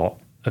hell of a lot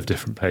of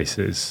different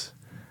places.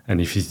 And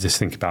if you just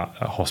think about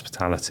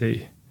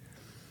hospitality,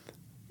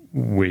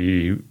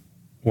 we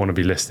want to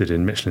be listed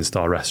in Michelin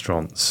star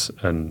restaurants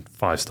and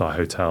 5-star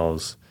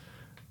hotels.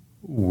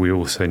 We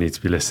also need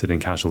to be listed in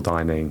casual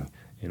dining,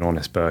 in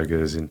Honest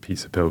Burgers, in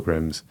Pizza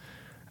Pilgrims.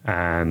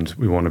 And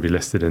we want to be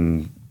listed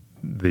in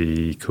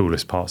the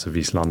coolest parts of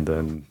East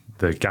London,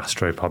 the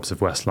gastro pubs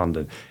of West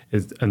London.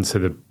 And so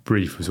the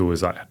brief was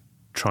always like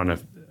trying to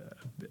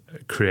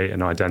create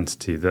an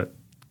identity that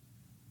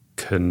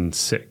can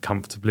sit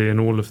comfortably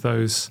in all of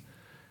those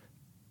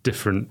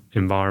different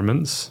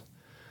environments.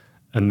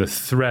 And the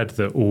thread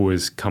that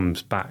always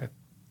comes back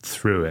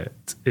through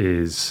it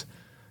is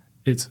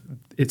it's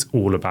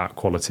all about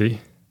quality.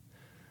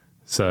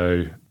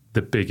 So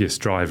the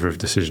biggest driver of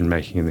decision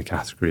making in the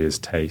category is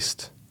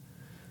taste.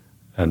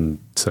 And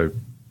so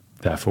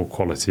therefore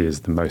quality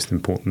is the most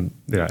important,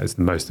 it's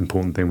the most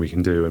important thing we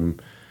can do.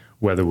 And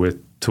whether we're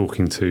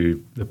talking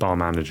to the bar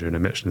manager in a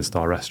Michelin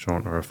star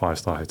restaurant or a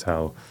 5-star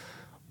hotel,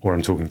 or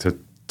I'm talking to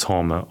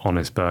Tom at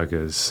Honest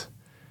Burgers,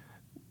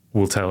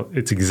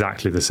 it's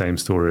exactly the same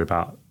story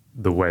about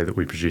the way that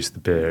we produce the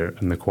beer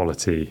and the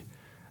quality.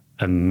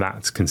 And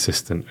that's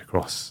consistent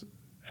across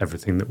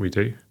everything that we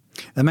do.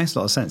 That makes a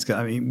lot of sense.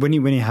 I mean, when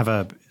you have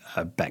a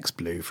Beck's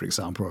Blue, for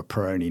example, or a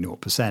Peroni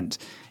 0%,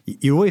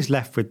 you're always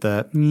left with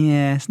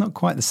it's not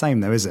quite the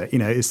same though, is it?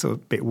 It's sort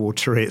of a bit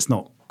watery. It's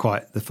not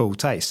quite the full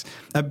taste.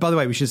 By the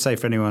way, we should say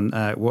for anyone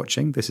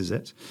watching, this is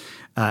it.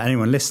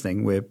 Anyone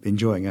listening, we're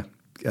enjoying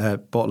a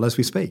bottle as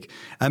we speak.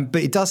 But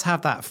it does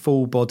have that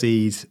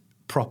full-bodied,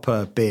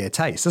 proper beer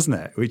taste, doesn't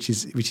it? Which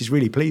is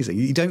really pleasing.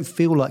 You don't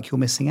feel like you're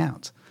missing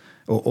out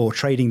or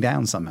trading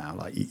down somehow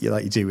like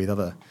you do with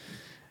other.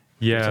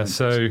 Yeah,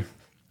 so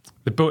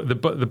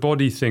the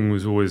body thing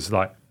was always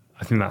like,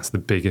 I think that's the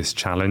biggest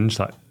challenge.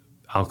 Like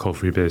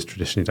alcohol-free beers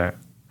traditionally don't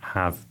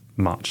have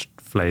much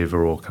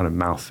flavour or kind of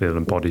mouthfeel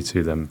and body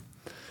to them.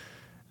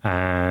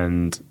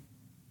 And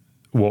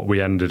what we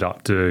ended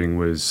up doing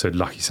was, so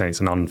Lucky Saint's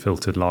an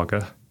unfiltered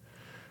lager,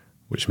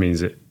 which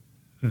means it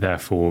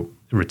therefore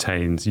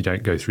retains, you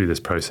don't go through this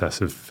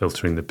process of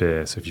filtering the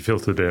beer. So if you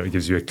filter the beer, it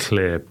gives you a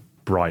clear,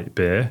 bright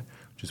beer,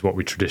 which is what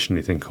we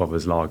traditionally think of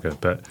as lager.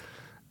 But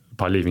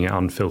by leaving it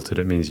unfiltered,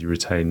 it means you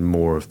retain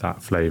more of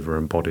that flavour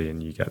and body,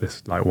 and you get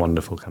this like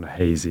wonderful kind of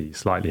hazy,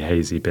 slightly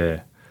hazy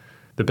beer.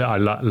 The bit I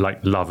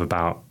love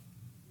about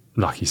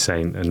Lucky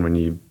Saint, and when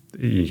you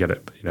get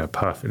it, a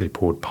perfectly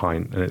poured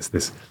pint, and it's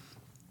this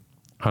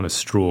kind of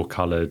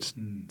straw-coloured,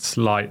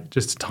 slight,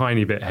 just a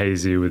tiny bit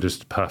hazy with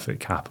just a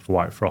perfect cap of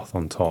white froth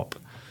on top.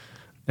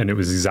 And it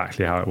was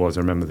exactly how it was.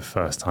 I remember the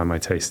first time I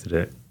tasted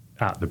it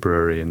at the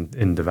brewery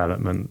in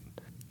development,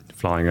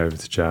 flying over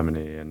to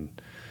Germany and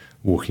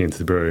walking into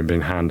the brewery and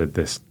being handed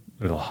this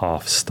little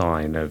half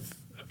stein of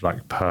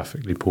like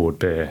perfectly poured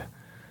beer,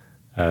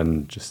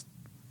 and just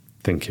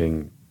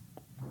thinking,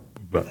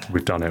 but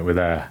we've done it, we're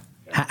there.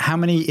 How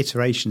many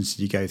iterations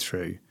did you go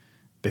through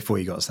before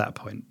you got to that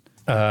point?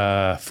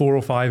 4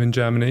 or 5 in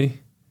Germany,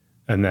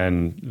 and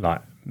then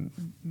like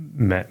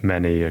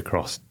many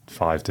across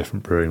 5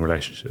 different brewing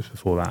relationships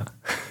before that.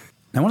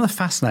 Now, one of the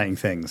fascinating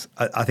things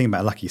I think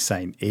about Lucky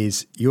Saint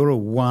is you're a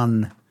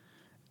one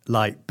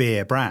like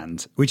beer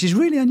brand, which is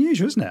really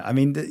unusual, isn't it? I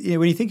mean,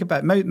 when you think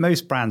about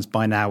most brands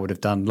by now would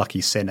have done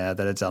Lucky Sinner,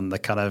 that have done the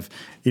kind of,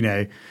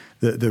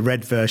 the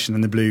red version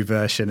and the blue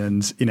version,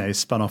 and,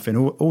 spun off in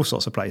all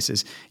sorts of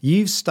places.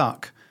 You've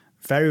stuck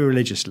very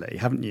religiously,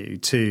 haven't you,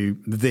 to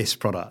this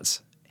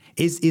product.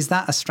 Is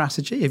that a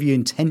strategy? Have you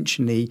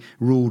intentionally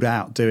ruled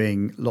out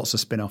doing lots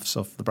of spin-offs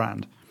of the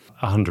brand?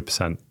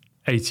 100%.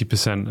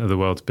 80% of the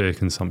world's beer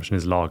consumption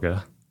is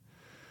lager.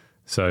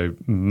 So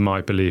my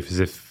belief is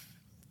if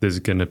there's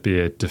going to be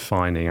a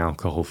defining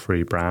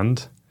alcohol-free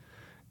brand,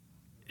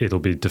 it'll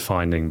be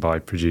defining by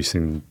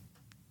producing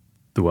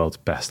the world's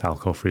best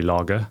alcohol-free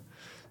lager.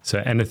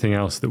 So anything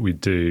else that we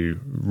do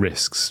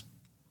risks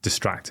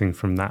distracting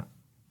from that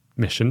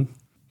mission.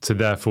 So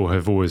therefore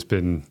have always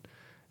been,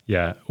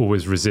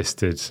 always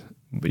resisted.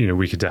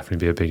 We could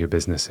definitely be a bigger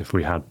business if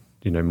we had,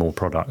 more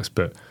products,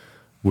 but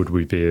would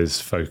we be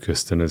as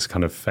focused and as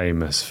kind of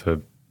famous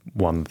for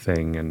one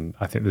thing? And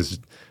I think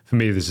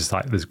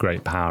there's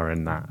great power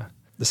in that.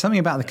 There's something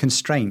about the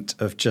constraint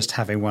of just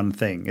having one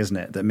thing, isn't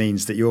it? That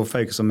means that you're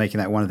focused on making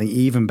that one thing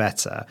even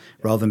better,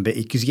 rather than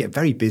because you get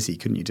very busy,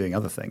 couldn't you, doing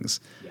other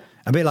things? Yeah.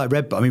 A bit like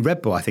Red Bull. I mean,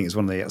 Red Bull, I think, is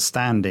one of the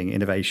outstanding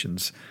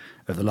innovations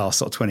of the last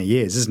sort of 20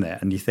 years, isn't it?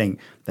 And you think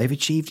they've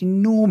achieved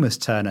enormous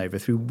turnover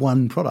through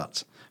one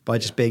product by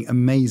just being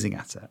amazing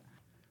at it.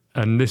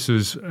 And it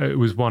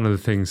was one of the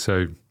things.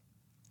 So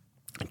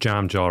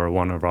Jam Jar are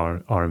one of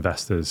our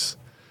investors.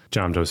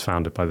 Jam Jar was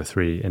founded by the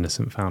 3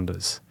 Innocent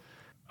founders.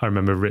 I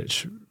remember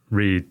Rich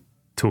Reed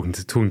talking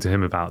to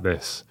him about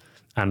this,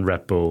 and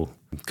Red Bull,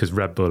 because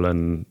Red Bull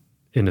and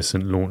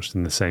Innocent launched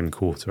in the same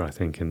quarter, I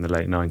think, in the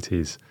late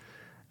 90s.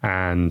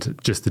 And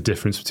just the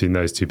difference between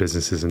those two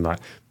businesses and like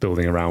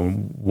building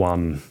around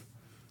one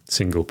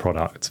single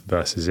product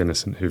versus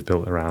Innocent, who've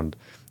built around,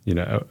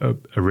 a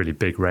really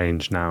big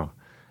range now.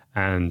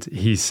 And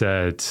he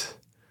said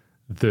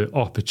the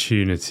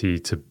opportunity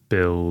to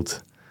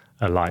build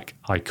a like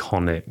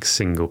iconic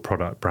single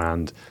product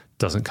brand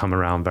doesn't come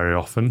around very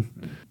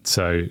often.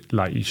 So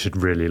you should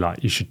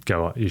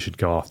go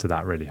after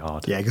that really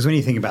hard. Yeah, because when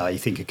you think about that, you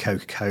think of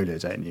Coca-Cola,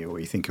 don't you? Or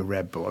you think of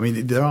Red Bull. I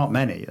mean, there aren't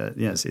many.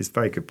 It's a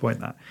very good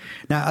point, that.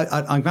 Now,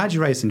 I'm glad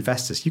you raised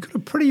investors. You've got a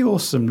pretty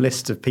awesome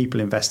list of people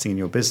investing in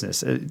your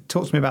business.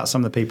 Talk to me about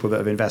some of the people that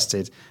have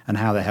invested and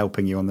how they're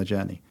helping you on the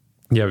journey.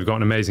 Yeah, we've got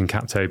an amazing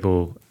cap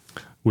table.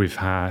 Who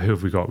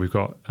have we got? We've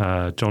got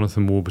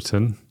Jonathan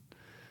Warburton,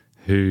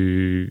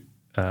 who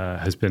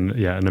has been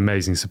an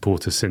amazing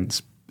supporter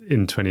since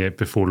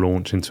before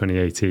launch in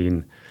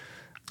 2018,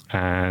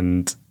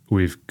 and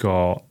we've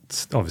got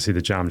obviously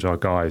the Jam Jar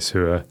guys,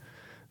 who are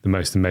the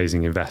most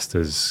amazing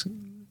investors,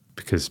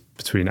 because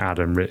between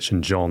Adam, Rich,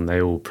 and John,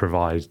 they all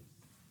provide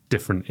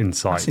different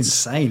insights. That's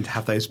insane to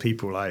have those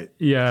people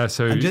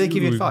So, and do they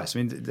give you advice? I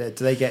mean, do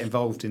they get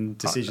involved in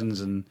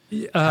decisions and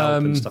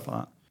help and stuff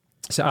like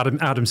that? So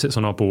Adam sits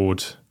on our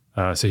board.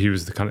 So he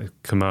was the kind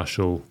of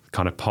commercial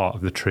kind of part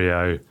of the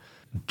trio.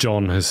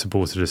 John has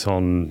supported us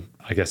on,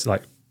 I guess,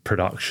 like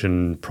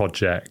production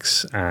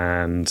projects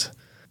and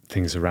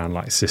things around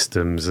like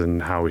systems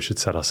and how we should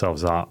set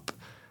ourselves up.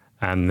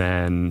 And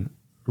then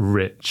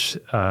Rich,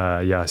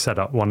 I set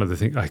up one of the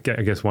things. I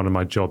guess one of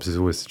my jobs is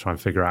always to try and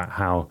figure out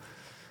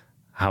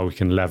how we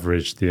can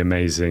leverage the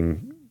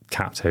amazing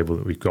cap table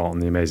that we've got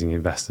and the amazing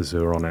investors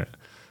who are on it.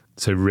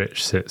 So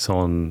Rich sits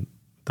on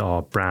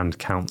our brand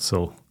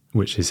council,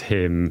 which is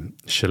him,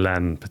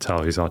 Shailen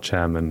Patel, who's our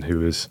chairman, who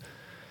was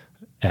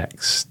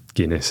ex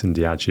Guinness and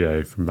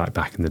Diageo from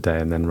back in the day,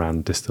 and then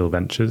ran Distill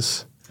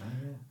Ventures. Oh,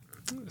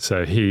 yeah.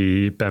 So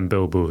Ben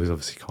Bilbul, who's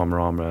obviously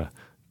Comrama,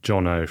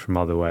 Jono from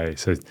Other Way.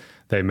 So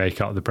they make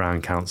up the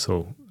brand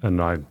council,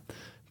 and I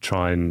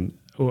try and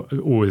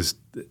always,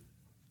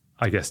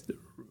 I guess,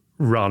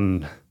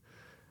 run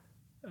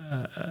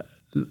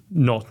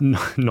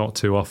not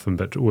too often,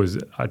 but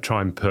I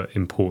try and put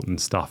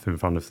important stuff in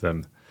front of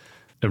them.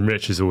 And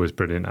Rich is always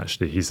brilliant,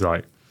 actually. He's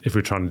like, if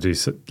we're trying to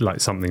do like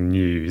something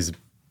new, he's a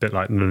bit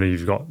like, no,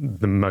 you've got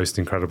the most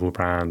incredible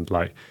brand.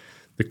 Like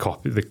the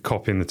copy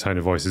and the tone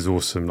of voice is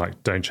awesome.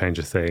 Like, don't change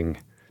a thing.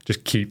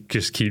 Just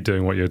keep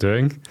doing what you're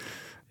doing.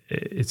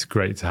 It's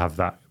great to have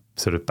that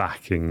sort of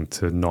backing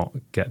to not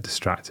get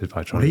distracted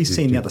by trying. Well, he's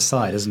seen the other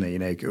side, hasn't he?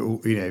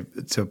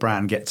 To a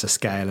brand get to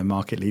scale and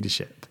market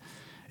leadership.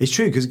 It's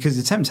true because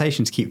the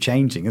temptation to keep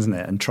changing, isn't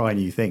it, and try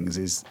new things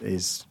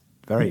is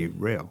very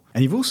real.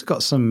 And you've also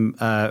got some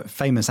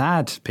famous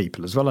ad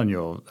people as well on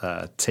your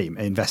team,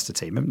 investor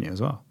team, haven't you,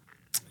 as well?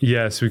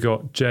 Yes, we've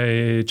got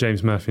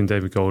James Murphy and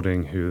David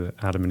Golding, who are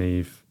Adam and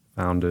Eve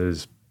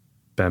founders,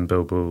 Ben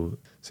Bilbul.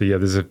 So yeah,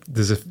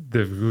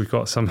 we've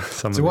got some.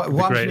 So of the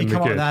great and the good.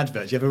 Come up with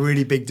adverts? You have a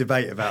really big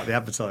debate about the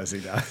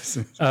advertising now.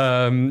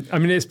 I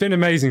mean, it's been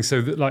amazing.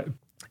 So that, like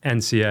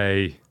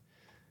NCA,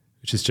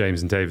 which is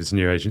James and David's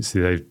new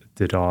agency, they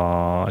did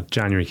our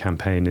January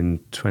campaign in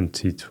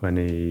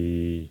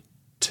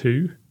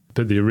 2022.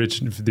 But the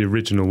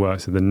original work,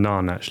 so The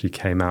Nun, actually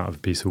came out of a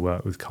piece of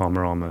work with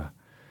Karmarama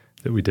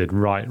that we did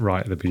right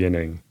at the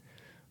beginning,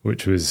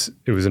 which was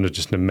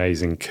just an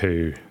amazing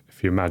coup.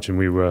 If you imagine,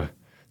 we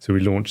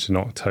launched in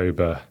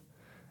October,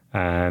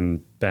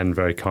 and Ben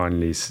very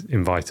kindly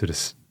invited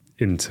us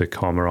into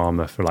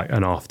Karmarama for like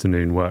an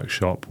afternoon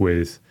workshop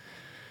with.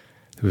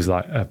 It was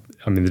like,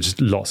 there's just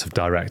lots of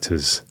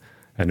directors,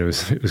 and it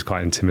was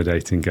quite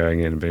intimidating going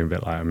in and being a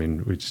bit like,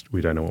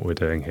 we don't know what we're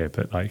doing here,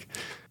 but like,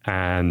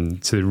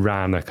 and so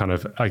ran a kind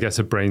of, I guess,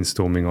 a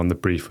brainstorming on the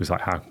brief was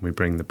like, how can we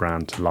bring the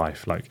brand to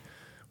life? Like,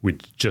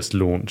 we'd just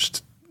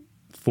launched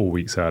 4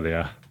 weeks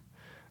earlier.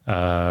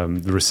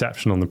 The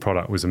reception on the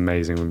product was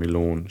amazing when we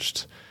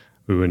launched.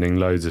 We were winning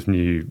loads of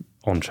new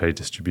on-trade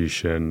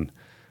distribution.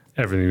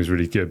 Everything was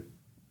really good,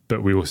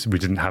 but we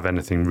didn't have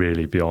anything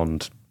really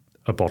beyond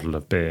a bottle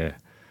of beer.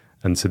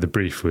 And so the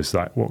brief was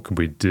like, what could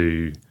we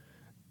do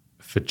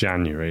for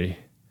January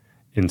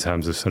in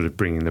terms of sort of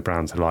bringing the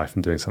brand to life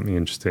and doing something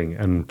interesting?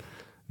 And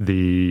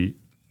the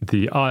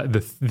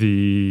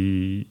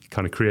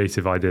kind of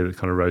creative idea that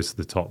kind of rose to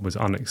the top was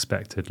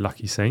unexpected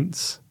lucky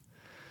saints.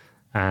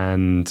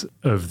 And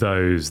of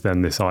those,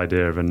 then this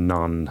idea of a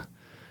nun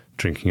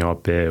drinking our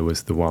beer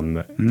was the one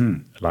that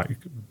like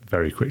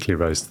very quickly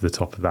rose to the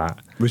top of that.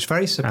 It was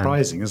very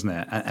surprising, isn't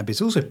it? And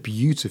it's also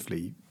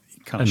beautifully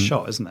kind of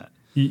shot, isn't it?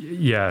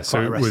 Yeah,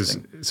 so it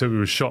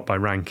was shot by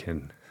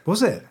Rankin.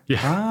 Was it?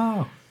 Yeah.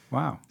 Oh,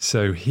 wow.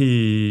 So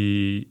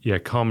Karmarama. You're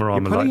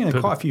putting in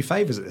quite a few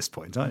favours at this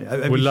point, aren't you?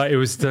 It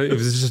was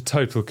just a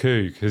total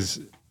coup because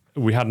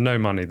we had no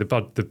money.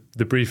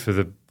 The brief for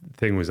the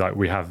thing was like,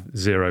 we have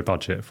zero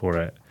budget for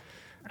it,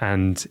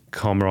 and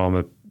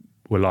Karmarama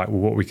were like, well,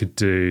 what we could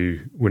do,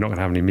 we're not going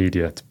to have any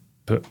media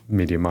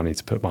money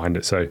to put behind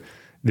it, so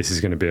this is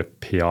going to be a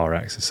PR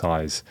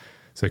exercise.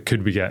 So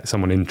could we get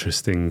someone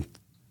interesting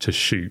to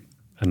shoot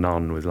a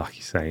nun with Lucky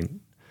Saint?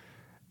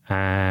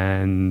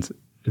 And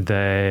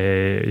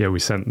we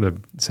sent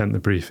the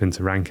brief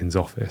into Rankin's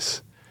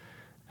office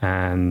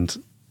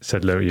and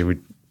said, look, we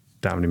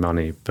don't have any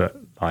money, but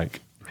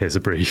like, here's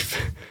a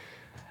brief.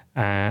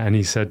 And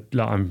he said,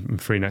 look, I'm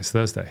free next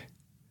Thursday.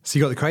 So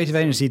you got the creative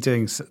agency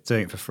doing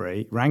it for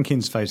free,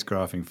 Rankin's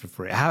photographing for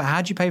free.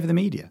 How did you pay for the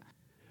media?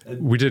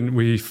 We didn't.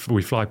 We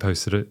fly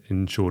posted it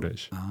in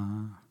Shoreditch.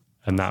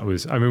 And that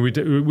was,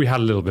 we had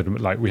a little bit of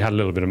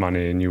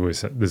money, and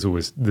there's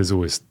always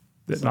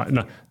like,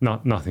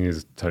 nothing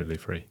is totally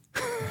free.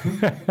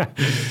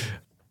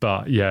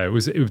 But yeah, it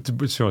was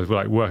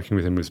like working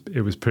with him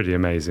was pretty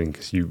amazing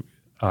because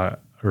I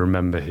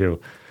remember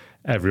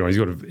he's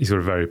got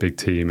a very big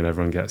team, and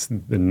everyone gets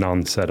the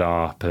nun set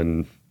up,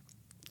 and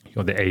you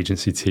got the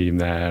agency team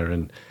there,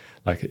 and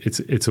like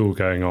it's all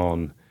going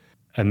on,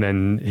 and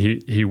then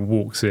he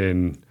walks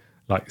in,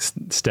 like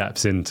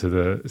steps into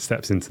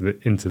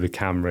the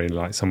camera, and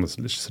like someone's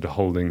sort of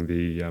holding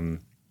the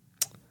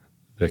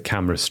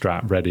camera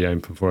strap ready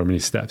open for him, and he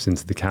steps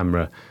into the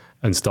camera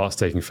and starts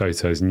taking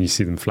photos, and you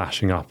see them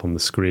flashing up on the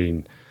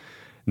screen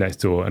next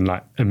door, and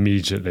like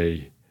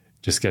immediately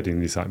just getting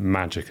these like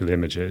magical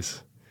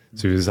images.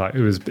 So it was like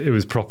it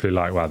was properly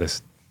like, wow,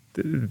 this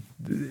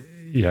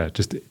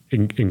just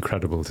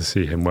incredible to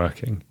see him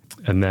working.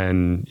 And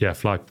then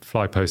fly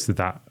posted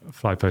that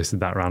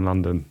around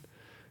London.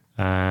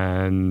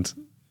 And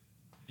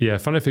yeah,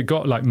 funny if it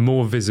got like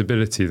more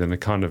visibility than I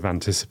kind of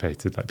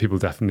anticipated. Like people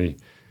definitely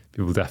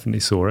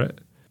saw it,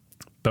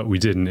 but we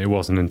didn't. It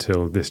wasn't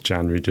until this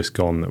January just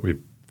gone that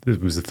it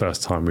was the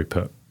first time we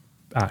put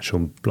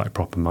actual like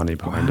proper money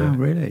behind it.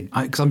 Really?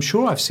 Because I'm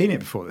sure I've seen it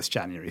before this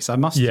January, so I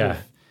must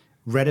have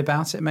read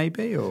about it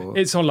maybe, or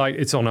it's on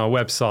our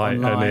website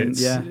online,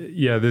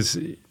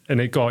 and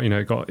it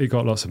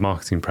got lots of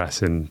marketing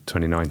press in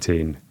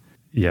 2019.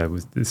 Yeah,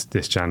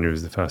 this January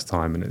was the first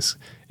time, and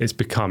it's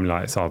become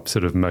like it's our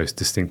sort of most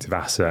distinctive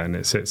asset, and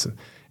it sits at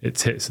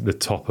the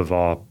top of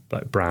our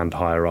like brand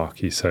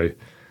hierarchy. So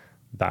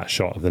that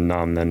shot of the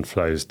nun then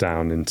flows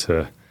down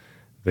into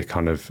the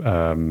kind of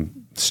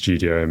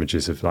studio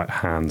images of like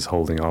hands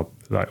holding up,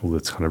 like all the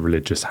kind of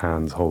religious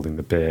hands holding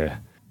the beer.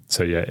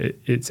 So yeah,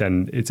 it's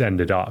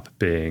ended up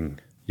being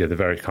the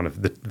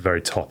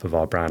very top of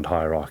our brand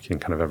hierarchy,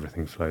 and kind of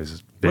everything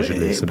flows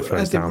visually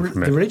flows down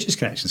from it. The religious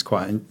connection is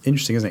quite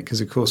interesting, isn't it?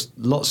 Because of course,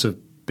 lots of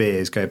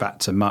beers go back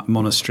to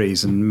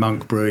monasteries and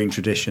monk brewing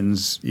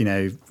traditions,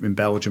 in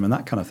Belgium and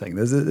that kind of thing.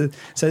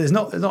 So there's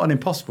not an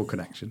impossible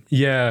connection.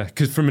 Yeah,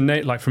 because from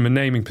a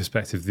naming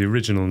perspective, the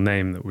original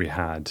name that we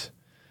had,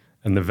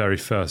 and the very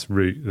first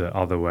route that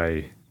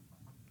Otherway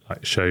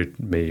showed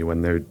me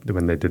when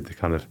they did the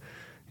kind of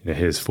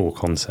here's 4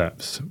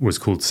 concepts, was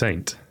called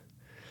Saint.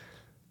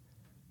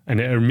 And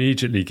it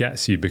immediately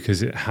gets you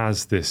because it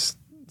has this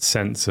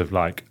sense of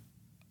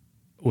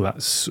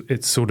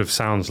it sort of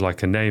sounds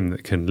like a name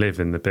that can live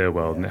in the beer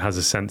world, and it has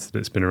a sense that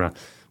it's been around.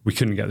 We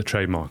couldn't get the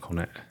trademark on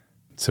it.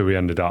 So we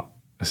ended up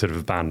sort of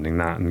abandoning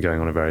that and going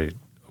on a very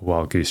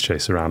wild goose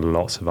chase around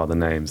lots of other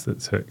names that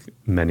took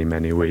many,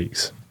 many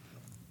weeks.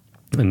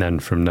 And then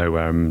from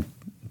nowhere,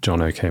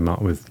 Jono came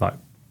up with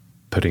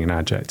putting an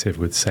adjective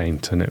with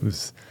Saint, and it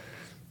was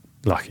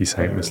Lucky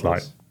Saint was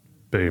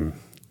boom.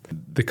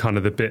 The kind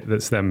of the bit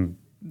that's then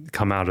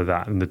come out of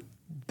that, and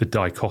the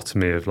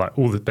dichotomy of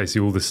all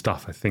the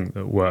stuff I think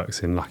that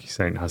works in Lucky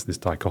Saint has this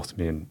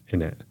dichotomy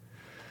in it.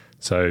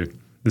 So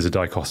there's a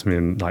dichotomy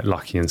in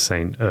Lucky and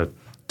Saint are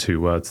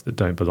 2 words that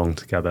don't belong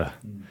together.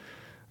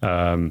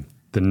 The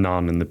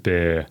nun and the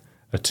beer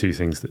are 2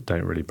 things that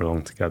don't really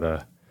belong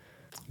together.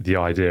 The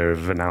idea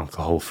of an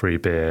alcohol-free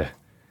beer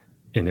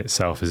in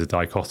itself is a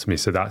dichotomy.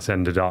 So that's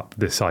ended up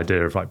this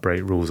idea of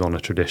break rules, honour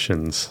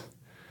traditions.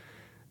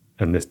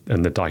 And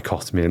the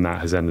dichotomy in that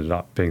has ended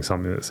up being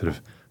something that sort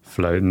of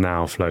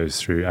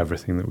flows through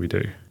everything that we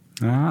do.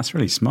 Ah, that's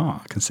really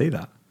smart. I can see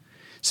that.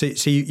 So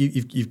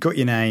you've got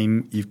your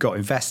name, you've got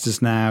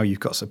investors now, you've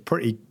got some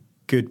pretty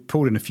good,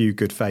 pulled in a few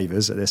good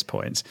favours at this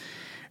point.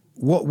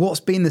 What's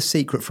been the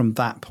secret from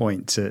that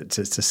point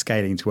to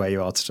scaling to where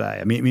you are today?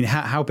 I mean,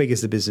 how big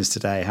is the business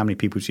today? How many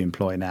people do you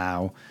employ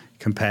now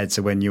compared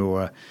to when you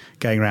were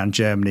going around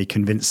Germany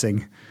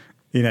convincing,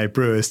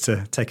 brewers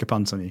to take a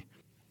punt on you?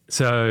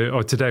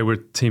 So today we're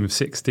a team of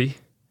 60.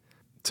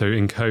 So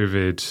in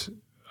COVID,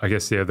 I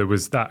guess, there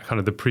was that kind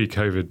of the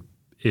pre-COVID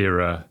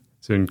era.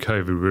 So in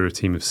COVID, we were a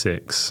team of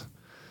 6.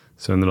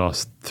 So in the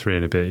last 3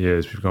 and a bit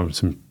years, we've gone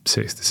from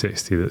 6 to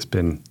 60. That's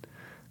been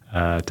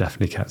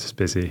definitely kept us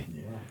busy.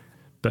 Yeah.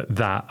 But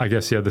that, I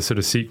guess, the sort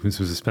of sequence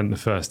was I spent the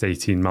first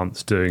 18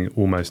 months doing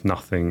almost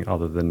nothing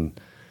other than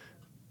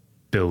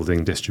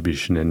building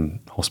distribution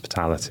in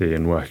hospitality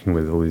and working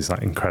with all these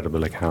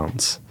incredible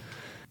accounts.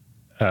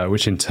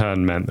 Which in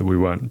turn meant that we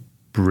weren't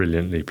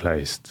brilliantly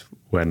placed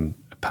when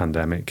a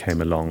pandemic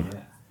came along.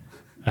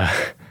 Yeah.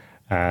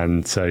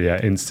 And so,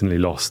 instantly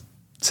lost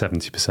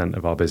 70%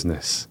 of our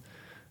business,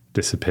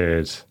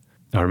 disappeared.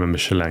 I remember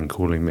Shalene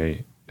calling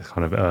me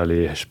kind of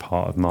early-ish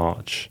part of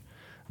March.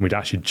 And we'd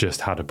actually just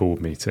had a board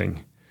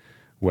meeting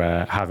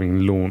where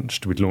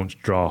we'd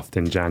launched Draft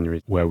in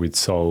January, where we'd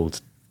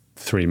sold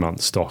 3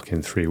 months stock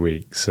in 3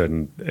 weeks.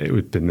 And it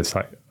had been this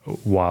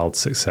wild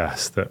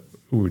success that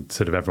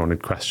everyone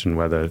had questioned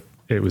whether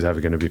it was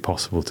ever going to be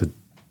possible to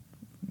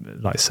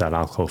sell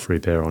alcohol-free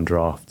beer on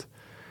draft.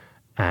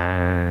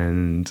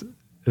 And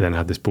then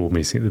had this board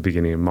meeting at the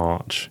beginning of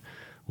March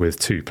with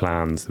 2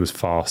 plans. There was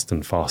fast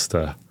and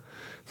faster,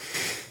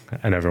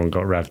 and everyone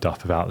got revved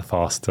up about the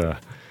faster.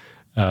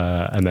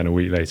 And then a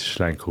week later,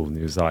 Shalene called and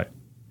he was like,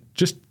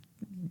 just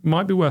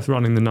might be worth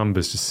running the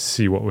numbers just to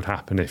see what would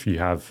happen if you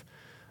have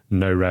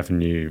no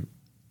revenue,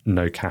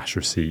 no cash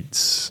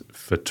receipts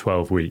for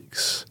 12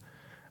 weeks.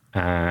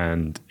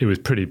 And it was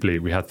pretty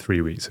bleak. We had 3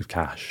 weeks of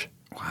cash.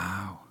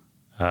 Wow.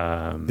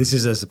 This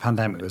is as the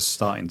pandemic was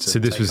starting to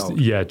take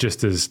hold.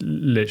 Just as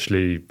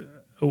literally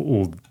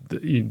do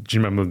you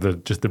remember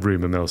the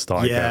rumour mill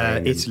started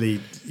going? Yeah,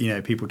 Italy,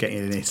 people getting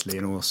in Italy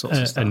and all sorts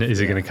of stuff. And is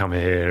it going to come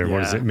here? And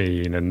what does it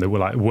mean? And the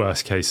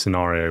worst case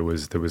scenario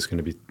was there was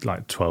going to be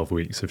 12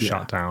 weeks of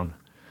shutdown.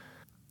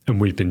 And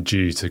we'd been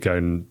due to go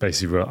and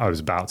basically I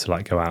was about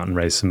to go out and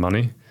raise some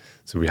money.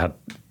 So we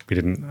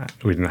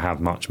didn't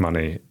have much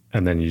money.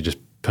 And then you just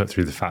put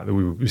through the fact that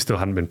we still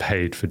hadn't been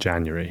paid for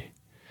January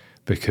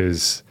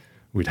because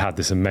we'd had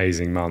this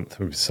amazing month.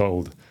 We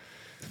sold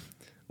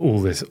all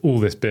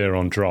this beer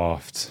on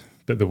draft,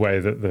 but the way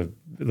that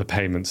the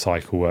payment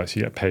cycle works,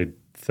 you get paid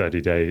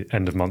 30 days,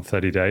 end of month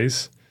 30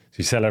 days. So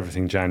you sell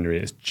everything January,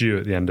 it's due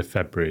at the end of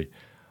February.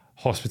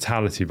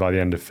 Hospitality by the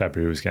end of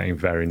February was getting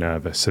very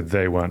nervous, so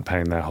they weren't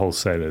paying their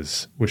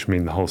wholesalers, which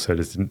means the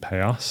wholesalers didn't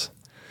pay us.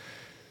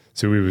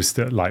 So we were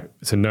still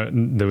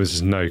there was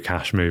just no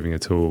cash moving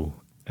at all.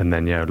 And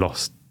then,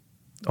 lost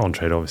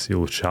on-trade, obviously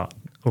all shut,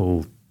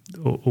 all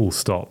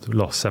stopped. We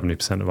lost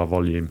 70% of our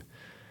volume.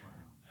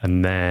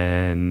 And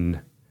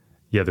then,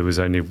 there was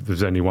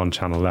only one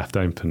channel left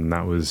open, and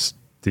that was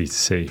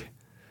D2C.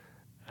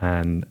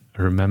 And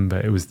I remember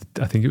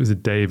I think it was the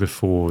day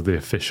before the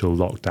official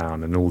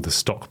lockdown and all the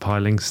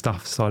stockpiling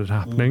stuff started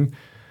happening.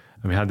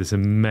 And we had this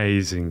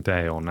amazing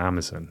day on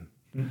Amazon.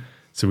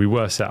 So we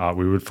were set up.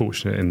 We were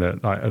fortunate in that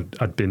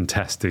I'd been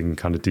testing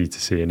kind of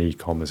D2C and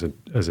e-com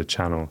as a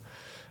channel.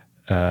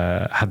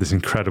 Had this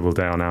incredible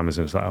day on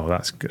Amazon. It's like, oh,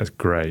 that's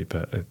great,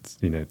 but it's,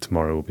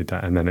 tomorrow will be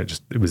that. And then it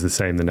was the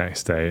same the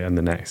next day and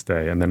the next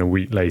day. And then a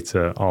week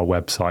later, our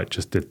website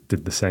just did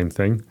the same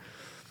thing.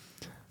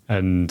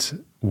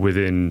 And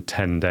within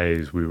 10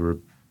 days, we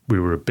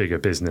were a bigger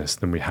business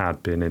than we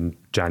had been in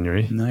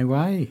January. No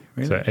way.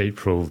 Really? So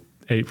April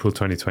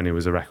 2020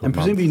 was a record And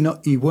presumably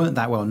month. you weren't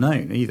that well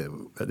known either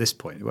at this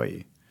point, were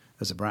you,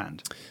 as a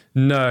brand?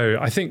 No,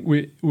 I think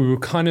we were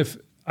kind of,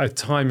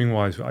 timing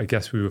wise, I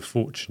guess we were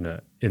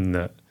fortunate in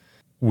that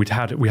we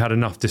had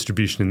enough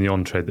distribution in the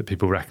on-trade that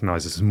people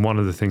recognised us. And one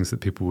of the things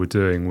that people were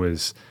doing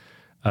was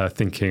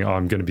thinking,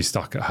 I'm going to be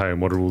stuck at home.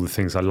 What are all the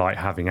things I like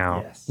having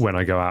out when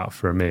I go out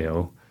for a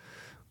meal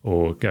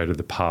or go to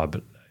the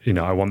pub?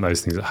 I want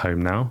those things at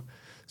home now.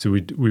 So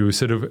we were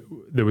sort of,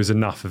 there was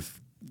enough of,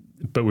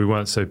 but we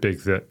weren't so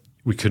big that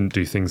we couldn't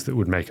do things that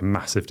would make a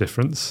massive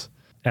difference.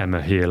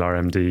 Emma Heel, our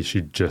MD,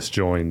 she'd just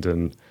joined,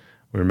 and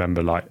we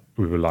remember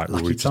we were like,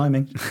 lucky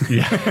timing.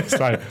 Yeah,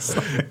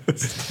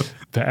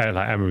 but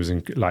Emma was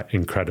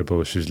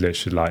incredible. She was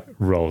literally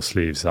roll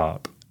sleeves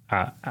up,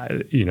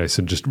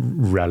 so just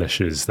relish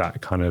that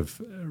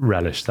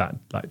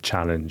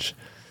challenge.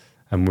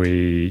 And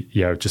we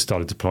just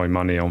started deploying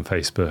money on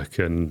Facebook,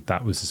 and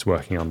that was just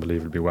working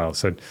unbelievably well.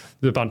 So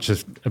there's a bunch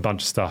of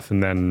stuff,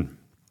 and then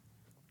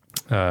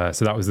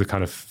so that was the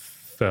kind of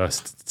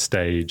first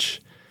stage.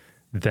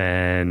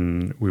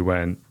 Then we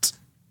went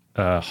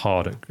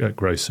hard at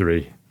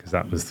grocery, because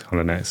that was kind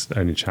of the next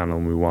only channel,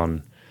 and we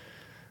won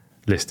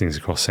listings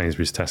across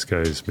Sainsbury's,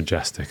 Tesco's,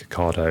 Majestic,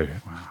 Ocado,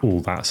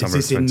 all that summer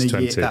of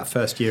 2020. Is this in that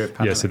first year of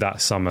pandemic? Yeah, so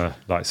that summer,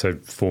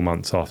 4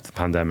 months after the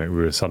pandemic, we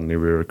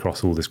were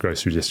across all this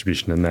grocery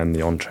distribution, and then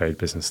the on-trade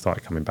business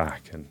started coming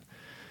back. And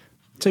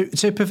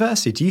so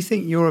perversely, do you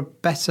think you're a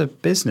better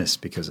business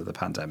because of the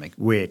pandemic,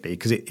 weirdly?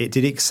 Because it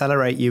did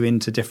accelerate you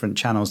into different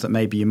channels that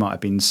maybe you might have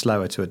been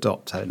slower to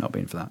adopt had it not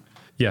been for that?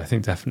 Yeah, I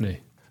think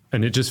definitely.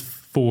 And it just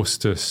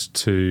forced us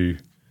to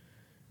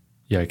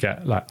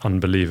get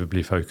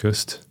unbelievably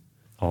focused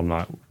on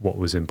what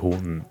was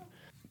important.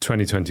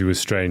 2020 was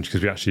strange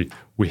because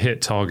we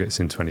hit targets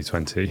in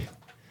 2020,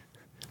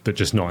 but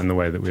just not in the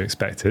way that we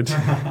expected.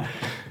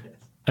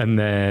 And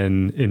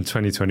then in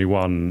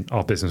 2021,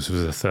 our business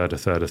was a third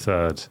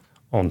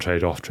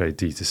on-trade, off-trade,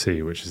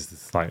 D2C, which is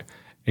this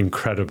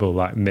incredible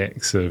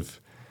mix of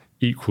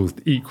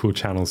equal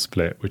channel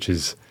split, which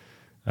is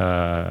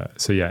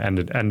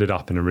ended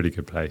up in a really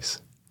good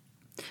place.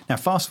 Now,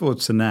 fast forward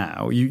to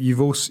now,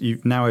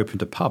 you've now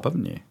opened a pub,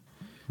 haven't you?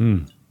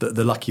 Mm.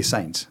 The Lucky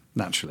Saint,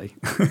 naturally.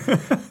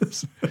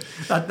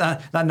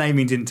 that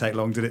naming didn't take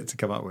long, did it, to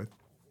come up with?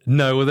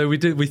 No, although we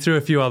threw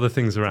a few other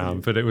things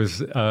around, but it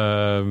was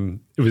a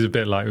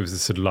bit like, it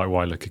was sort of like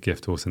why look a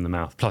gift horse in the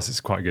mouth. Plus,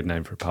 it's quite a good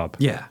name for a pub.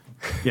 Yeah.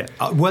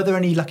 Were there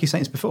any Lucky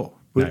Saints before?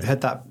 No.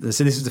 Had that?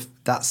 So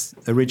that's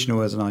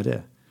original as an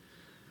idea.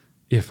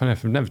 Yeah, funny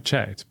enough, I've never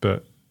checked,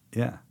 but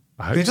yeah,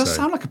 I hope it does so.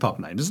 sound like a pub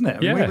name, doesn't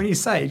it? Yeah. When you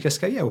say it, you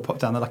just go, yeah, we'll pop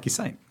down the Lucky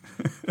Saint.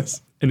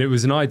 And it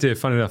was an idea,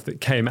 funny enough,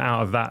 that came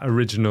out of that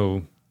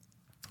original.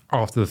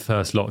 After the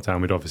first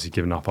lockdown, we'd obviously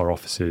given up our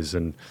offices,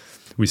 and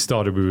we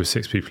were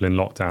 6 people in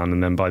lockdown,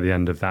 and then by the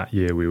end of that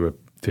year, we were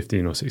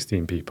 15 or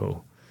 16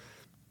 people.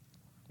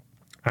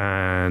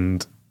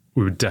 And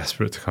we were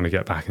desperate to kind of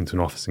get back into an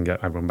office and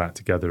get everyone back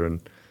together,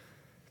 and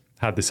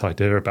had this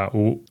idea about,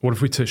 well, what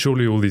if we took,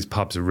 surely all these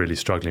pubs are really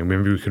struggling,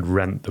 maybe we could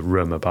rent the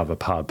room above a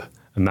pub,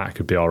 and that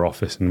could be our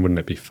office, and wouldn't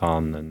it be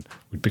fun? And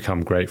we'd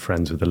become great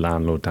friends with the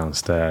landlord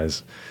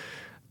downstairs.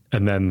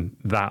 And then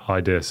that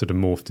idea sort of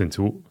morphed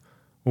into, well,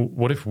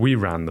 what if we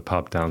ran the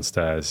pub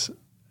downstairs?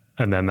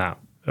 And then that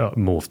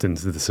morphed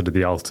into the sort of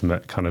the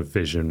ultimate kind of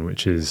vision,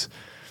 which is,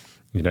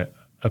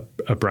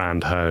 a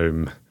brand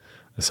home,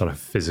 a sort of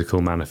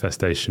physical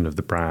manifestation of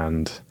the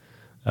brand,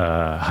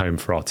 home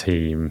for our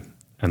team.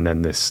 And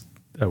then this,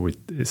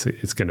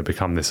 it's going to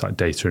become this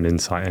data and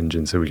insight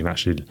engine, so we can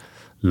actually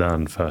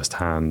learn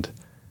firsthand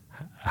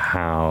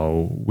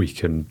how we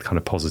can kind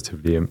of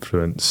positively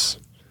influence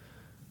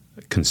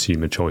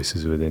consumer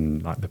choices within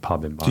the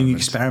pub environment. Do you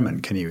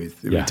experiment, can you, with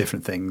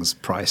different things,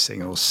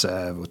 pricing or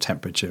serve or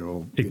temperature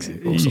or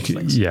all sorts of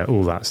things? Yeah,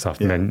 all that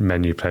stuff. Yeah.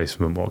 Menu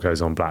placement, what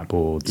goes on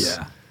blackboards,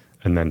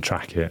 and then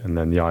track it. And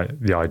then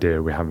the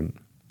idea we're going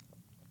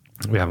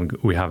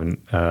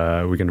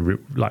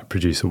to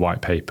produce a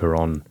white paper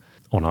on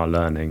our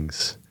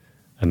learnings,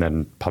 and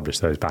then publish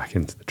those back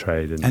into the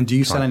trade. And do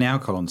you sell any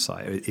alcohol on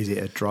site? Is it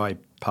a dry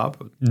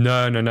pub?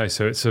 No.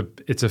 So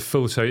it's a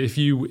full. So if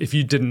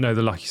you didn't know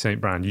the Lucky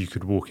Saint brand, you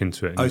could walk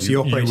into it. And so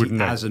you operate it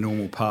as a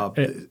normal pub.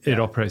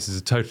 It operates as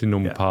a totally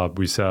normal pub.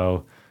 We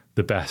sell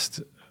the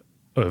best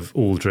of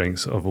all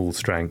drinks of all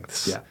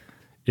strengths. Yeah.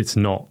 It's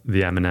not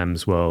the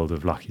M&M's world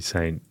of Lucky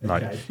Saint.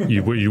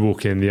 You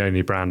walk in, the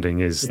only branding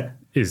is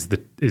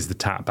the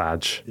tap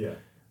badge. Yeah.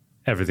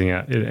 Everything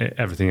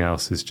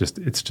else is just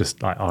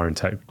our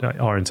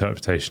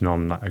interpretation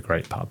on a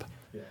great pub.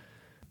 Yeah.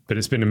 But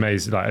it's been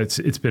amazing.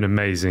 It's been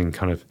amazing,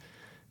 kind of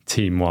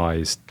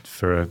team-wise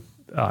for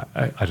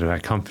I don't know, a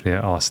company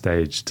at our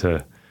stage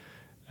to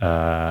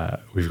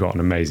we've got an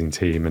amazing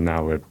team and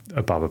now we're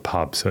above a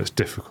pub, so it's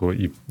difficult.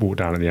 You walk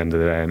down at the end of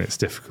the day and it's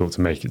difficult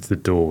to make it to the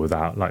door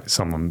without like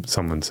someone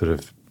sort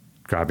of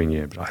grabbing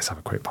you. But let's have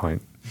a quick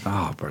pint.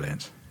 Oh,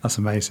 brilliant. That's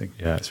amazing.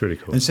 Yeah, it's really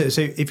cool. And so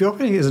if you're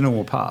operating as a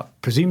normal pub,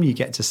 presumably you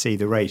get to see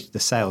the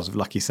sales of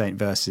Lucky Saint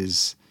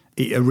versus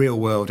a real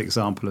world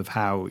example of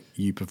how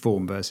you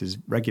perform versus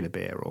regular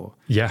beer, or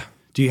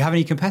do you have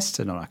any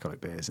competitor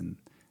non-alcoholic beers in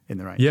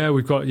the range? Yeah,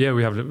 we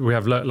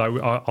have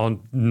like our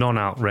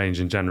non-out range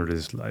in general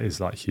is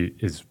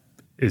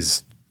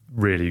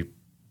really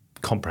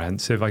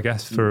comprehensive, I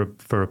guess,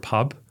 for a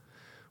pub.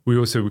 We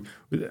also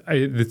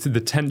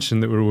the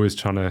tension that we're always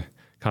trying to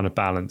kind of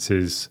balance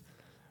is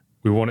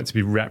we want it to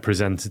be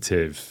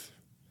representative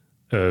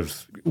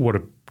of what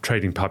a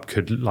trading pub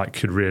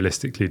could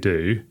realistically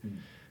do,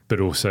 but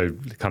also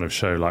kind of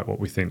show like what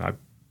we think like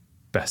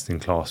best in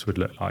class would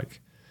look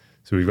like.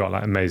 So we've got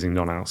like amazing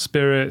non-out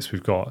spirits,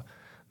 we've got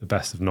the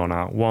best of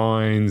non-out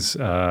wines,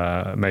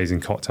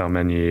 amazing cocktail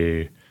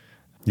menu,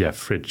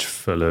 fridge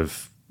full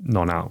of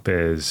non-out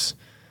beers,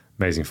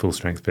 amazing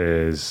full-strength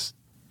beers.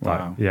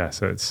 Wow.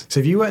 So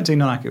if you weren't doing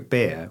non-alcoholic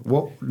beer,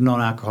 what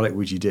non-alcoholic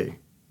would you do?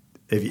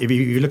 If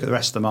you look at the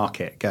rest of the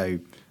market, go,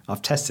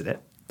 I've tested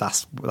it,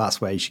 that's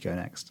where you should go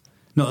next.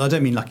 No, I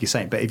don't mean Lucky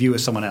Saint, but if you were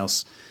someone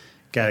else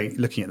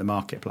looking at the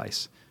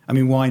marketplace. I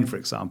mean, wine, for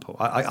example.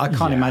 I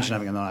can't imagine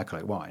having a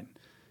non-alcoholic wine.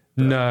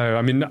 No,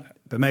 I mean...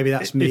 But maybe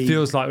that's me. It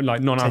feels like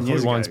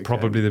non-alcoholic wine's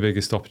probably the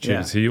biggest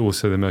opportunity,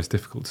 also the most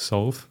difficult to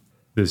solve.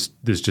 There's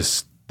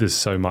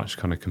so much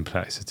kind of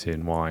complexity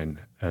in wine,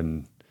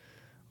 and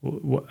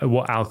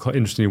what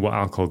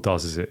alcohol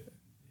does is it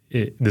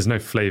there's no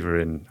flavour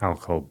in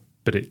alcohol,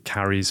 but it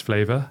carries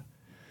flavour.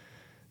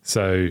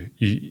 So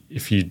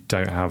if you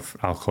don't have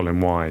alcohol in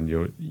wine,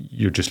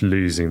 you're just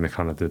losing the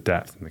kind of the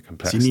depth and the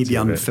complexity. So you need the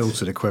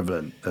unfiltered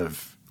equivalent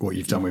of what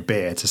you've done with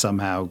beer to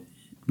somehow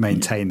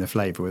maintain the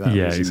flavour without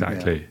losing.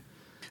 Exactly. Yeah.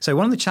 So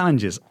one of the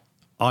challenges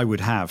I would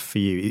have for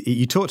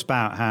you talked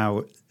about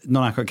how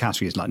non-alcoholic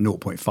category is like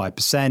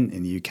 0.5%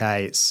 in the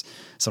UK. It's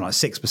something like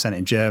 6%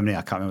 in Germany.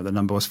 I can't remember what the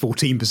number was,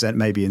 14%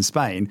 maybe in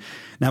Spain.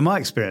 Now, my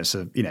experience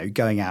of,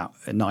 going out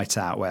a night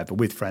out, wherever,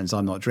 with friends,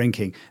 I'm not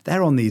drinking.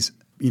 They're on these,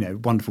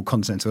 wonderful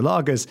continental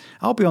lagers.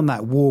 I'll be on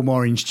that warm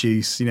orange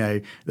juice,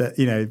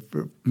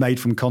 made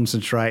from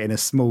concentrate in a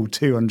small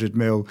 200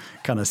 ml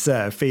kind of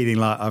serve, feeling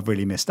like I've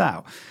really missed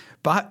out.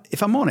 But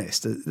if I'm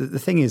honest, the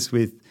thing is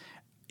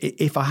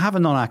if I have a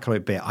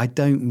non-alcoholic beer, I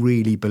don't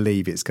really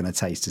believe it's going to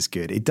taste as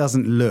good. It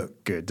doesn't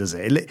look good, does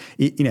it?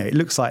 It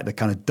looks like the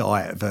kind of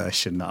diet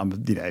version that I'm,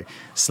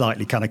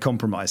 slightly kind of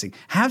compromising.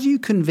 How do you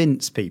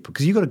convince people?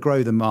 Because you've got to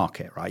grow the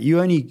market, right?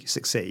 You only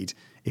succeed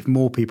if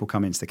more people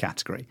come into the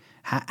category.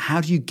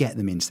 How do you get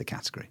them into the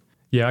category?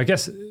 Yeah, I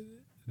guess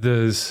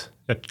there's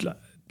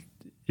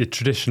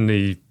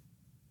traditionally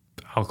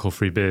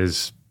alcohol-free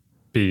beers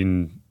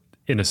been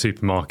in a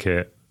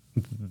supermarket,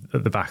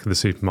 at the back of the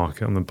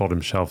supermarket on the bottom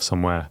shelf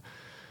somewhere.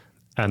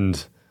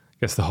 And I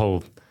guess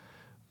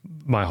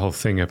my whole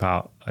thing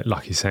about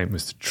Lucky Saint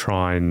was to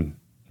try and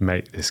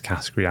make this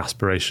category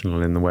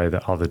aspirational in the way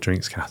that other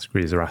drinks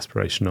categories are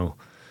aspirational.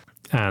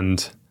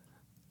 And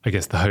I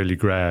guess the holy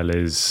grail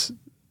is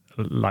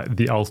like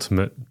the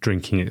ultimate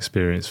drinking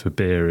experience for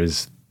beer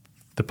is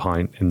the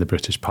pint in the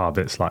British pub.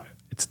 It's a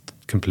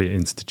complete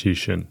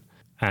institution.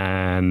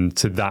 And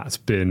so that's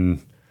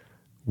been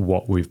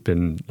what we've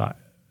been like,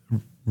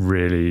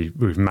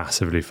 we've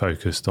massively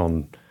focused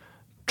on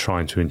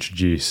trying to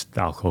introduce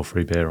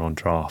alcohol-free beer on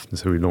draft. And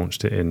so we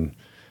launched it in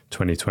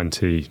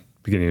 2020,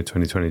 beginning of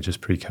 2020, just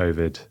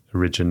pre-COVID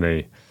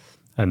originally,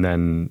 and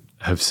then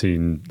have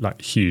seen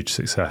like huge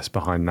success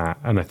behind that.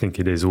 And I think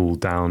it is all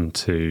down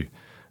to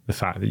the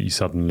fact that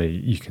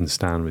you can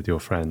stand with your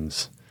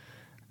friends.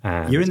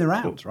 And you're in the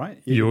round, right?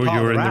 You're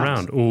in the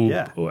round.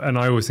 And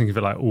I always think of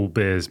it like all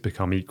beers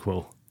become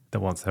equal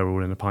that once they're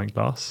all in a pint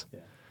glass.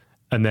 Yeah.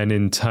 And then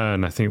in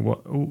turn, I think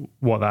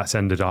what that's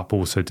ended up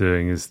also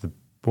doing is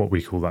what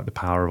we call like the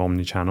power of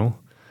omnichannel.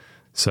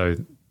 So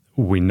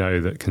we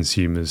know that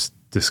consumers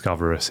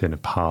discover us in a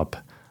pub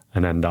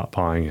and end up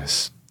buying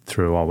us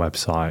through our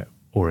website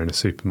or in a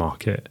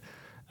supermarket.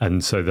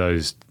 And so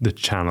the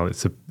channel,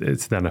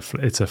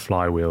 it's a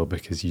flywheel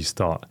because you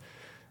start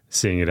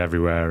seeing it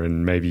everywhere,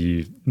 and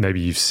maybe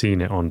you've seen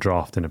it on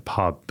draft in a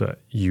pub, but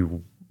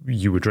you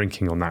were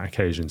drinking on that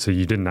occasion, so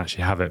you didn't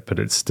actually have it, but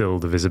it's still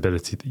the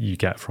visibility that you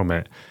get from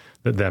it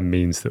that then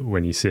means that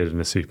when you see it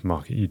in a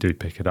supermarket, you do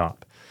pick it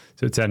up.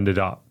 So it's ended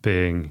up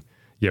being,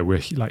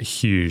 we're like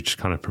huge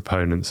kind of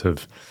proponents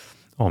of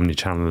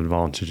omni-channel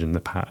advantage in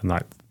the and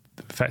like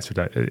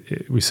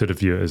effectively we sort of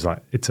view it as like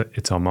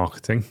it's our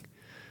marketing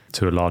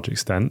to a large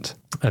extent,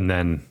 and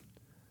then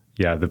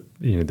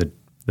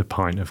the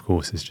pint, of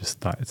course, is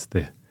just that it's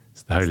the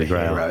holy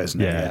grail, hero,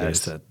 isn't it? Yeah,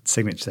 it's the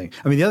signature thing.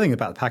 I mean, the other thing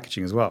about the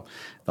packaging as well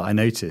that I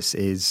notice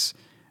is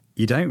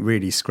you don't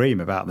really scream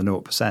about the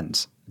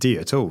 0%, do you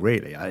at all?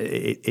 Really,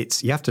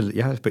 it's you have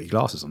to put your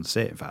glasses on to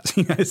see it. In fact,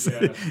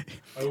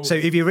 so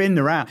if you're in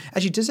the round,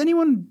 actually, does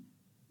anyone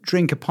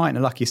drink a pint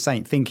of Lucky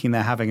Saint thinking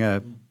they're having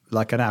an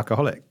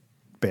alcoholic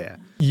beer?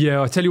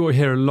 Yeah, I tell you what we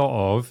hear a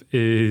lot of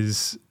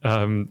is,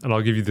 and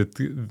I'll give you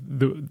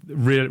the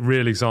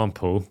real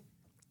example.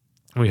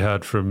 We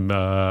heard from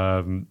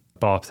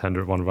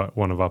bartender at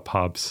one of our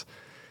pubs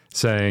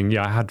saying,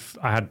 "Yeah,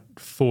 I had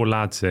 4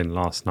 lads in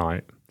last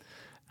night,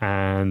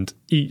 and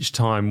each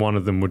time one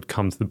of them would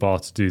come to the bar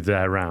to do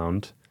their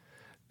round,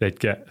 they'd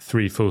get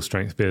 3 full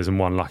strength beers and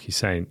 1 Lucky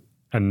Saint,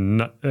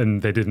 and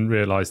they didn't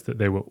realise that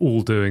they were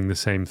all doing the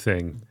same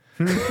thing."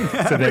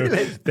 So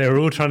they were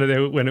all trying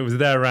to. When it was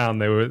their round,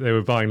 they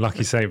were buying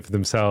Lucky Saint for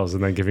themselves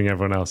and then giving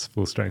everyone else a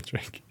full strength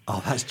drink.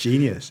 Oh, that's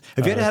genius!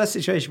 Have you ever had a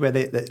situation where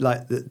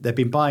they've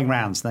been buying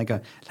rounds and they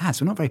go,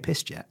 "Lads, we're not very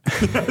pissed yet."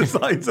 It's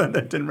like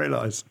they didn't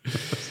realise.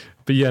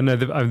 But yeah, no,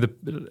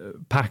 the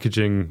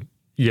packaging.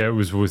 Yeah, it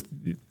was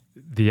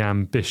the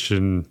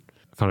ambition.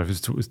 Kind of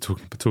was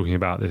talking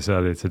about this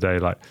earlier today,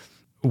 like.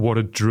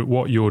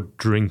 What you're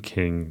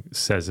drinking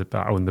says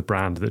about, and the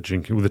brand that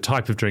drinking, well, the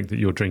type of drink that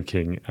you're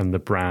drinking, and the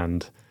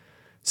brand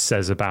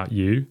says about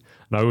you.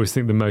 And I always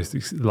think the most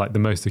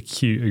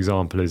acute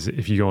example is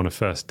if you go on a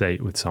first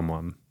date with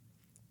someone,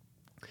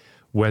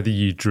 whether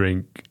you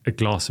drink a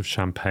glass of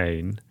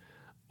champagne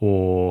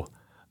or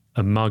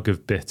a mug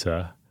of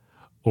bitter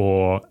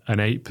or an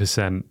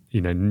 8%,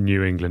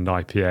 New England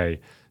IPA,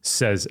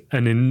 says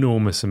an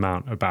enormous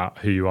amount about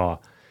who you are.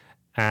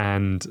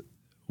 And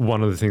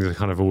one of the things I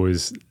kind of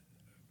always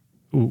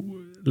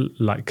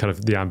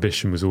the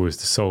ambition was always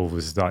to solve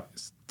was that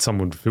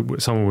someone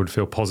would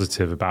feel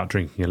positive about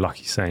drinking a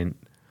Lucky Saint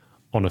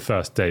on a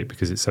first date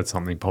because it said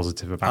something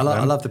positive about them.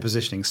 I love the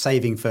positioning,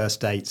 saving first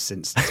dates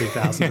since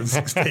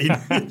 2016.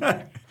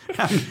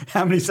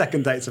 How many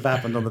second dates have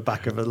happened on the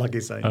back of a Lucky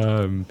Saint?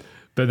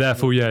 But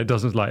therefore, yeah, it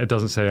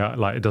doesn't say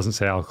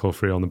alcohol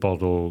free on the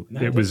bottle. No,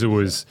 it was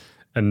always.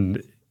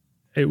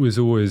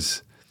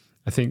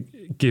 I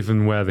think,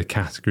 given where the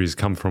categories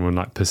come from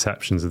and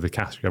perceptions of the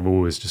category, I've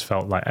always just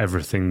felt like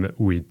everything that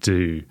we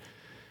do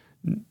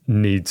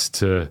needs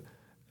to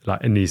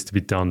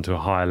be done to a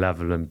higher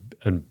level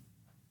and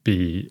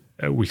be.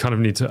 We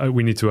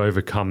need to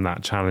overcome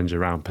that challenge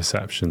around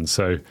perception.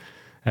 So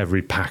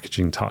every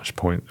packaging touch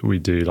point that we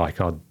do, like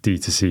our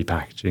D2C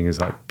packaging, is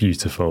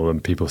beautiful,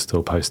 and people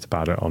still post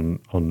about it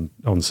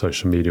on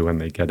social media when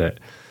they get it,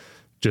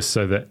 just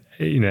so that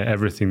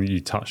everything that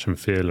you touch and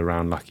feel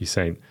around Lucky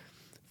Saint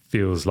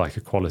feels like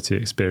a quality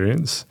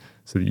experience,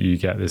 so that you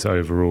get this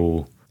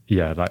overall,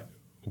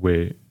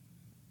 we're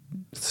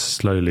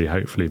slowly,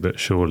 hopefully, but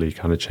surely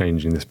kind of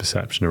changing this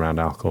perception around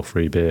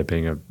alcohol-free beer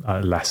being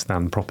a less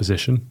than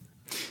proposition.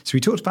 So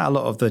we talked about a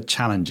lot of the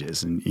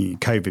challenges, and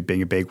COVID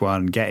being a big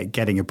one,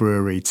 getting a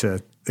brewery to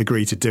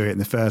agree to do it in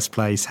the first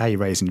place, how you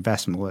raise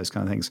investment, all those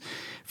kind of things.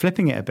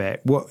 Flipping it a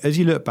bit, as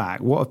you look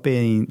back, what have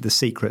been the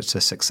secrets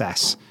to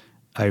success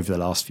over the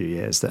last few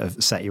years that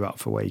have set you up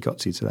for where you got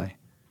to today?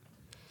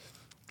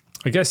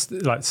 I guess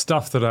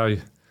stuff that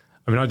I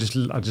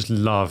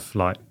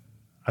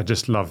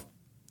just love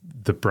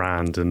the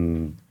brand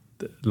and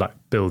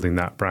building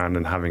that brand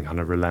and having kind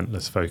of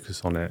relentless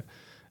focus on it.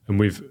 And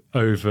we've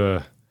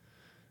over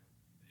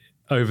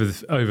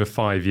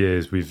 5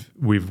 years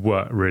we've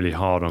worked really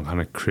hard on kind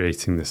of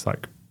creating this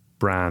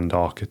brand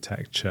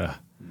architecture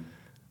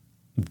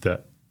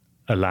that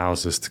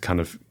allows us to kind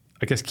of,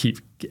 I guess, keep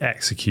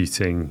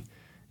executing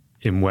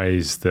in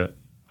ways that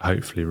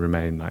hopefully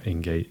remain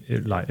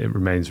it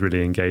remains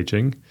really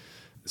engaging.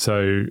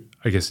 So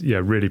I guess,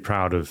 really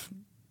proud of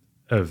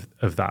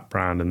that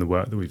brand and the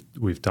work that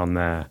we've done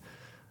there.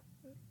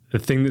 The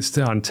thing that's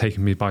still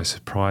taken me by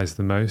surprise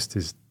the most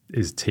is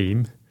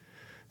team.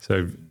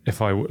 So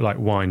if I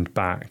wind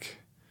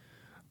back,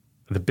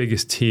 the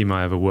biggest team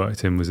I ever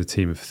worked in was a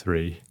team of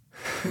 3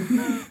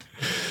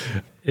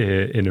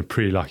 in a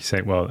pre-Lucky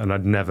Saint world, and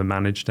I'd never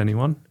managed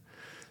anyone.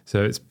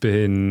 So it's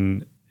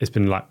been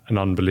an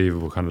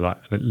unbelievable kind of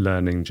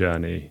learning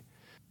journey.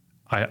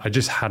 I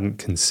just hadn't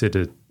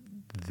considered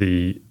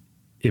the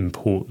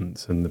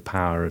importance and the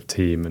power of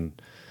team, and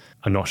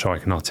I'm not sure I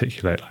can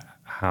articulate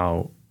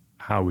how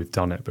we've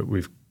done it, but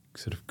we've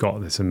sort of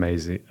got this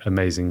amazing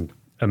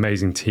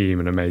team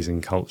and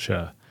amazing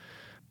culture,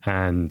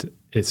 and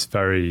it's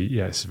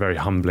very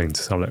humbling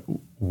to sort of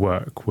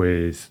work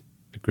with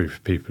a group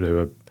of people who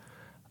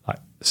are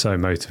so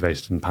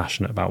motivated and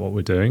passionate about what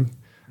we're doing.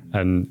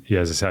 And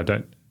as I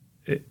said,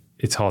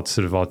 it's hard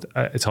to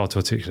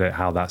articulate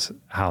how that's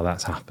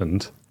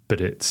happened,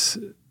 but it's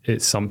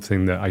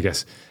something that I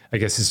guess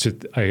it's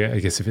just, I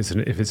guess if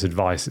it's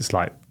advice, it's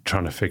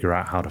trying to figure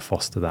out how to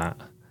foster that,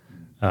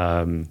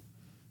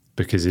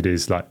 because it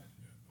is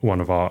one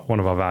of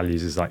our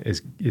values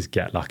is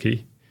get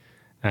lucky,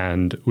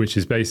 and which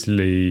is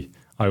basically,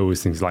 I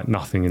always think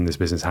nothing in this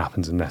business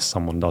happens unless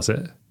someone does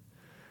it,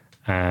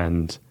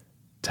 and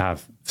to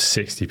have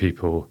 60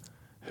 people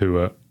who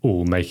are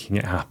all making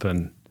it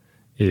happen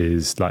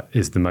is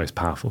the most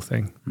powerful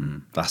thing.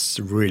 That's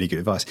really good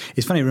advice.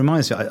 It's funny, it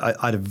reminds me, I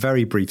had a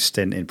very brief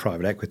stint in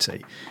private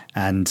equity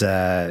and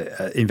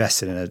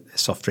invested in a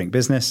soft drink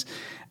business.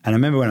 And I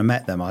remember when I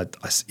met them, I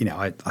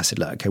said,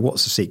 look, okay,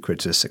 what's the secret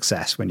to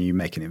success when you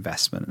make an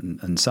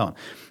investment and so on?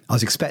 I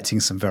was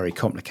expecting some very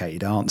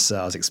complicated answer.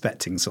 I was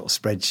expecting sort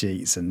of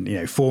spreadsheets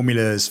and,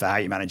 formulas for how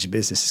you manage a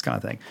business, this kind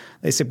of thing.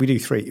 They said, we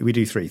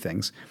do three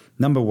things.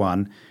 Number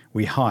one,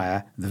 we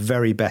hire the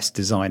very best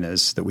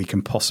designers that we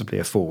can possibly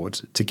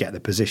afford to get the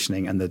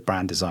positioning and the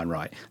brand design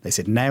right. They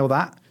said, nail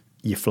that,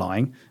 you're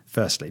flying,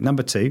 firstly.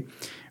 Number two,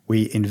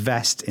 we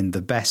invest in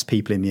the best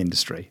people in the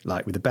industry,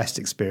 like with the best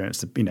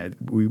experience.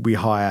 We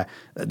hire,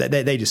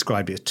 they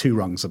described it as 2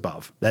 rungs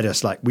above. They're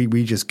just like,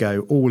 we just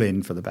go all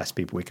in for the best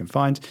people we can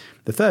find.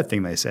 The third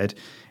thing they said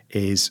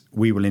is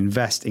we will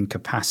invest in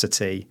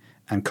capacity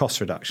and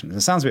cost reduction. It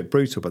sounds a bit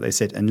brutal, but they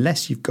said,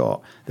 unless you've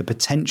got the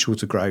potential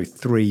to grow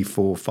 3,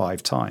 4,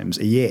 5 times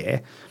a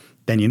year,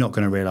 then you're not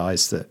going to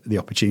realise the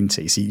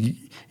opportunity. So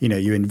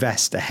you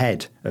invest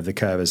ahead of the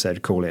curve, as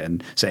they'd call it.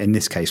 And so in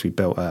this case, we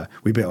built a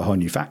whole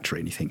new factory,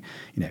 and you think,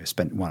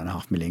 spent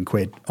 £1.5 million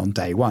on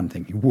day one,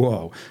 thinking,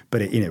 whoa!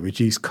 But it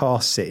reduced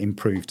costs, it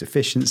improved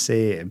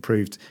efficiency, it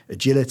improved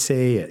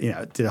agility,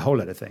 it did a whole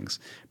lot of things.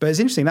 But it's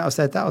interesting, that was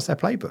their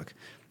playbook.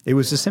 It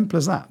was as simple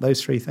as that.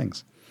 Those 3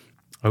 things.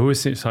 I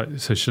always think so.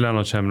 Shalane,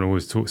 our chairman,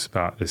 always talks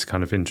about this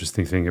kind of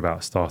interesting thing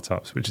about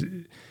startups, which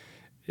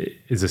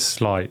is a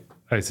slightly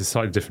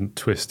different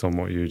twist on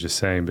what you were just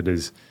saying, but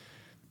is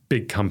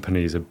big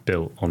companies are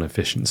built on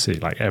efficiency.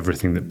 Like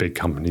everything that big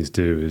companies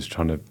do is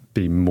trying to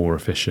be more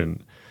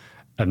efficient.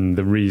 And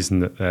the reason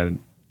that they're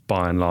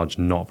by and large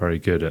not very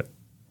good at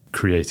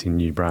creating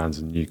new brands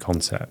and new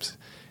concepts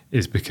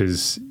is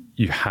because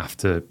you have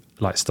to,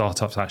 like,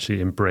 startups actually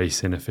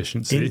embrace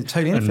inefficiency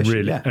totally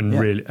inefficient,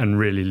 and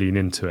really lean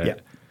into it. Yeah.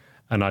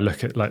 And I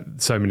look at like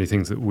so many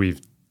things that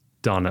we've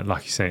done at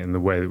Lucky Saint and the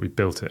way that we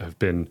built it have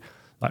been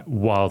like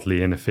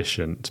wildly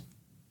inefficient,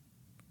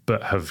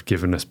 but have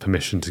given us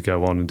permission to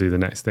go on and do the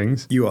next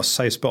things. You are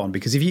so spot on,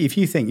 because if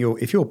you think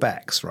if you're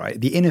Beck's, right,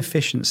 the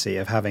inefficiency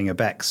of having a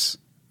Beck's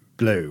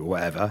Blue or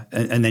whatever,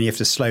 and then you have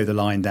to slow the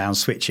line down,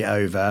 switch it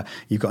over.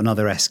 You've got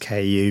another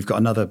SKU, you've got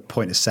another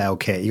point of sale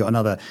kit, you've got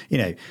another,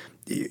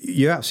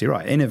 you're absolutely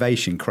right.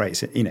 Innovation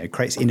creates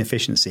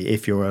inefficiency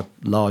if you're a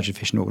large,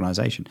 efficient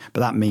organisation.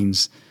 But that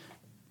means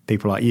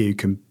people like you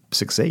can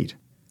succeed.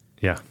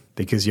 Yeah,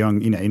 because you're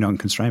not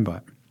unconstrained by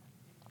it.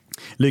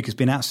 Luke, it's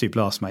been an absolute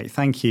blast, mate.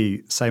 Thank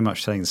you so much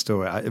for telling the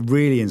story. I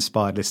really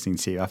inspired listening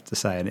to you, I have to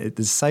say. And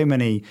there's so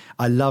many.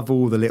 I love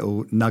all the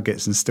little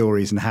nuggets and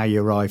stories and how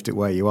you arrived at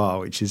where you are,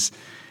 which is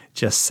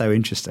just so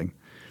interesting.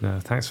 No,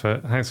 thanks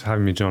for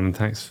having me, John, and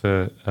thanks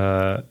for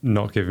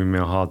not giving me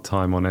a hard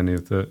time on any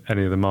of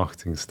the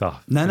marketing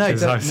stuff.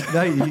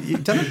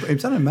 You've done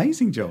an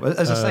amazing job.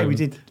 As I say,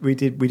 we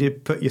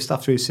did put your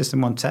stuff through System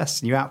 1 tests,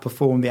 and you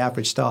outperformed the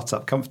average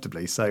startup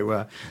comfortably.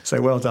 So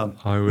well done.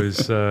 I was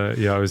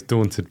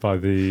daunted by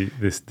the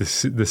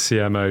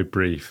CMO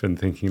brief and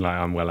thinking like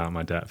I'm well out of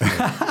my depth.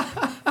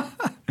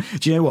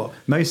 Do you know what?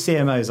 Most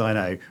CMOs I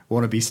know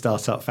want to be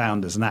startup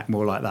founders and act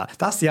more like that.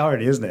 That's the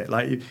irony, isn't it?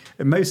 Like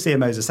most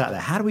CMOs are sat there,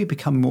 how do we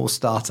become more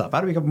startup? How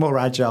do we become more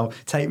agile,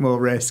 take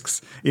more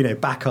risks,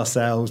 back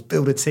ourselves,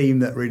 build a team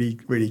that really,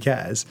 really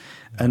cares?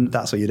 And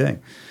that's what you're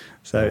doing.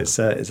 So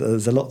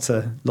there's a lot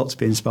to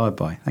be inspired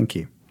by. Thank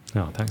you.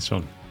 Oh, thanks,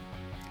 John.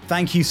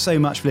 Thank you so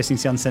much for listening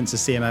to the Uncensored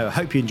CMO. I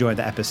hope you enjoyed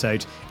that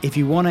episode. If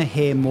you want to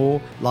hear more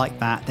like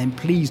that, then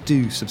please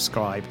do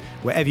subscribe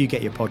wherever you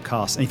get your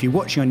podcasts. And if you're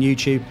watching on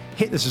YouTube,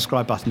 hit the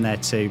subscribe button there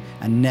too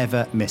and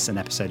never miss an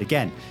episode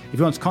again. If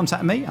you want to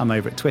contact me, I'm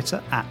over at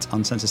Twitter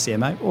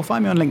 @UncensoredCMO, or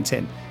find me on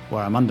LinkedIn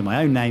where I'm under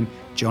my own name,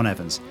 John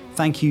Evans.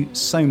 Thank you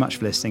so much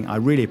for listening. I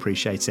really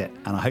appreciate it,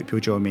 and I hope you'll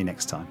join me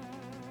next time.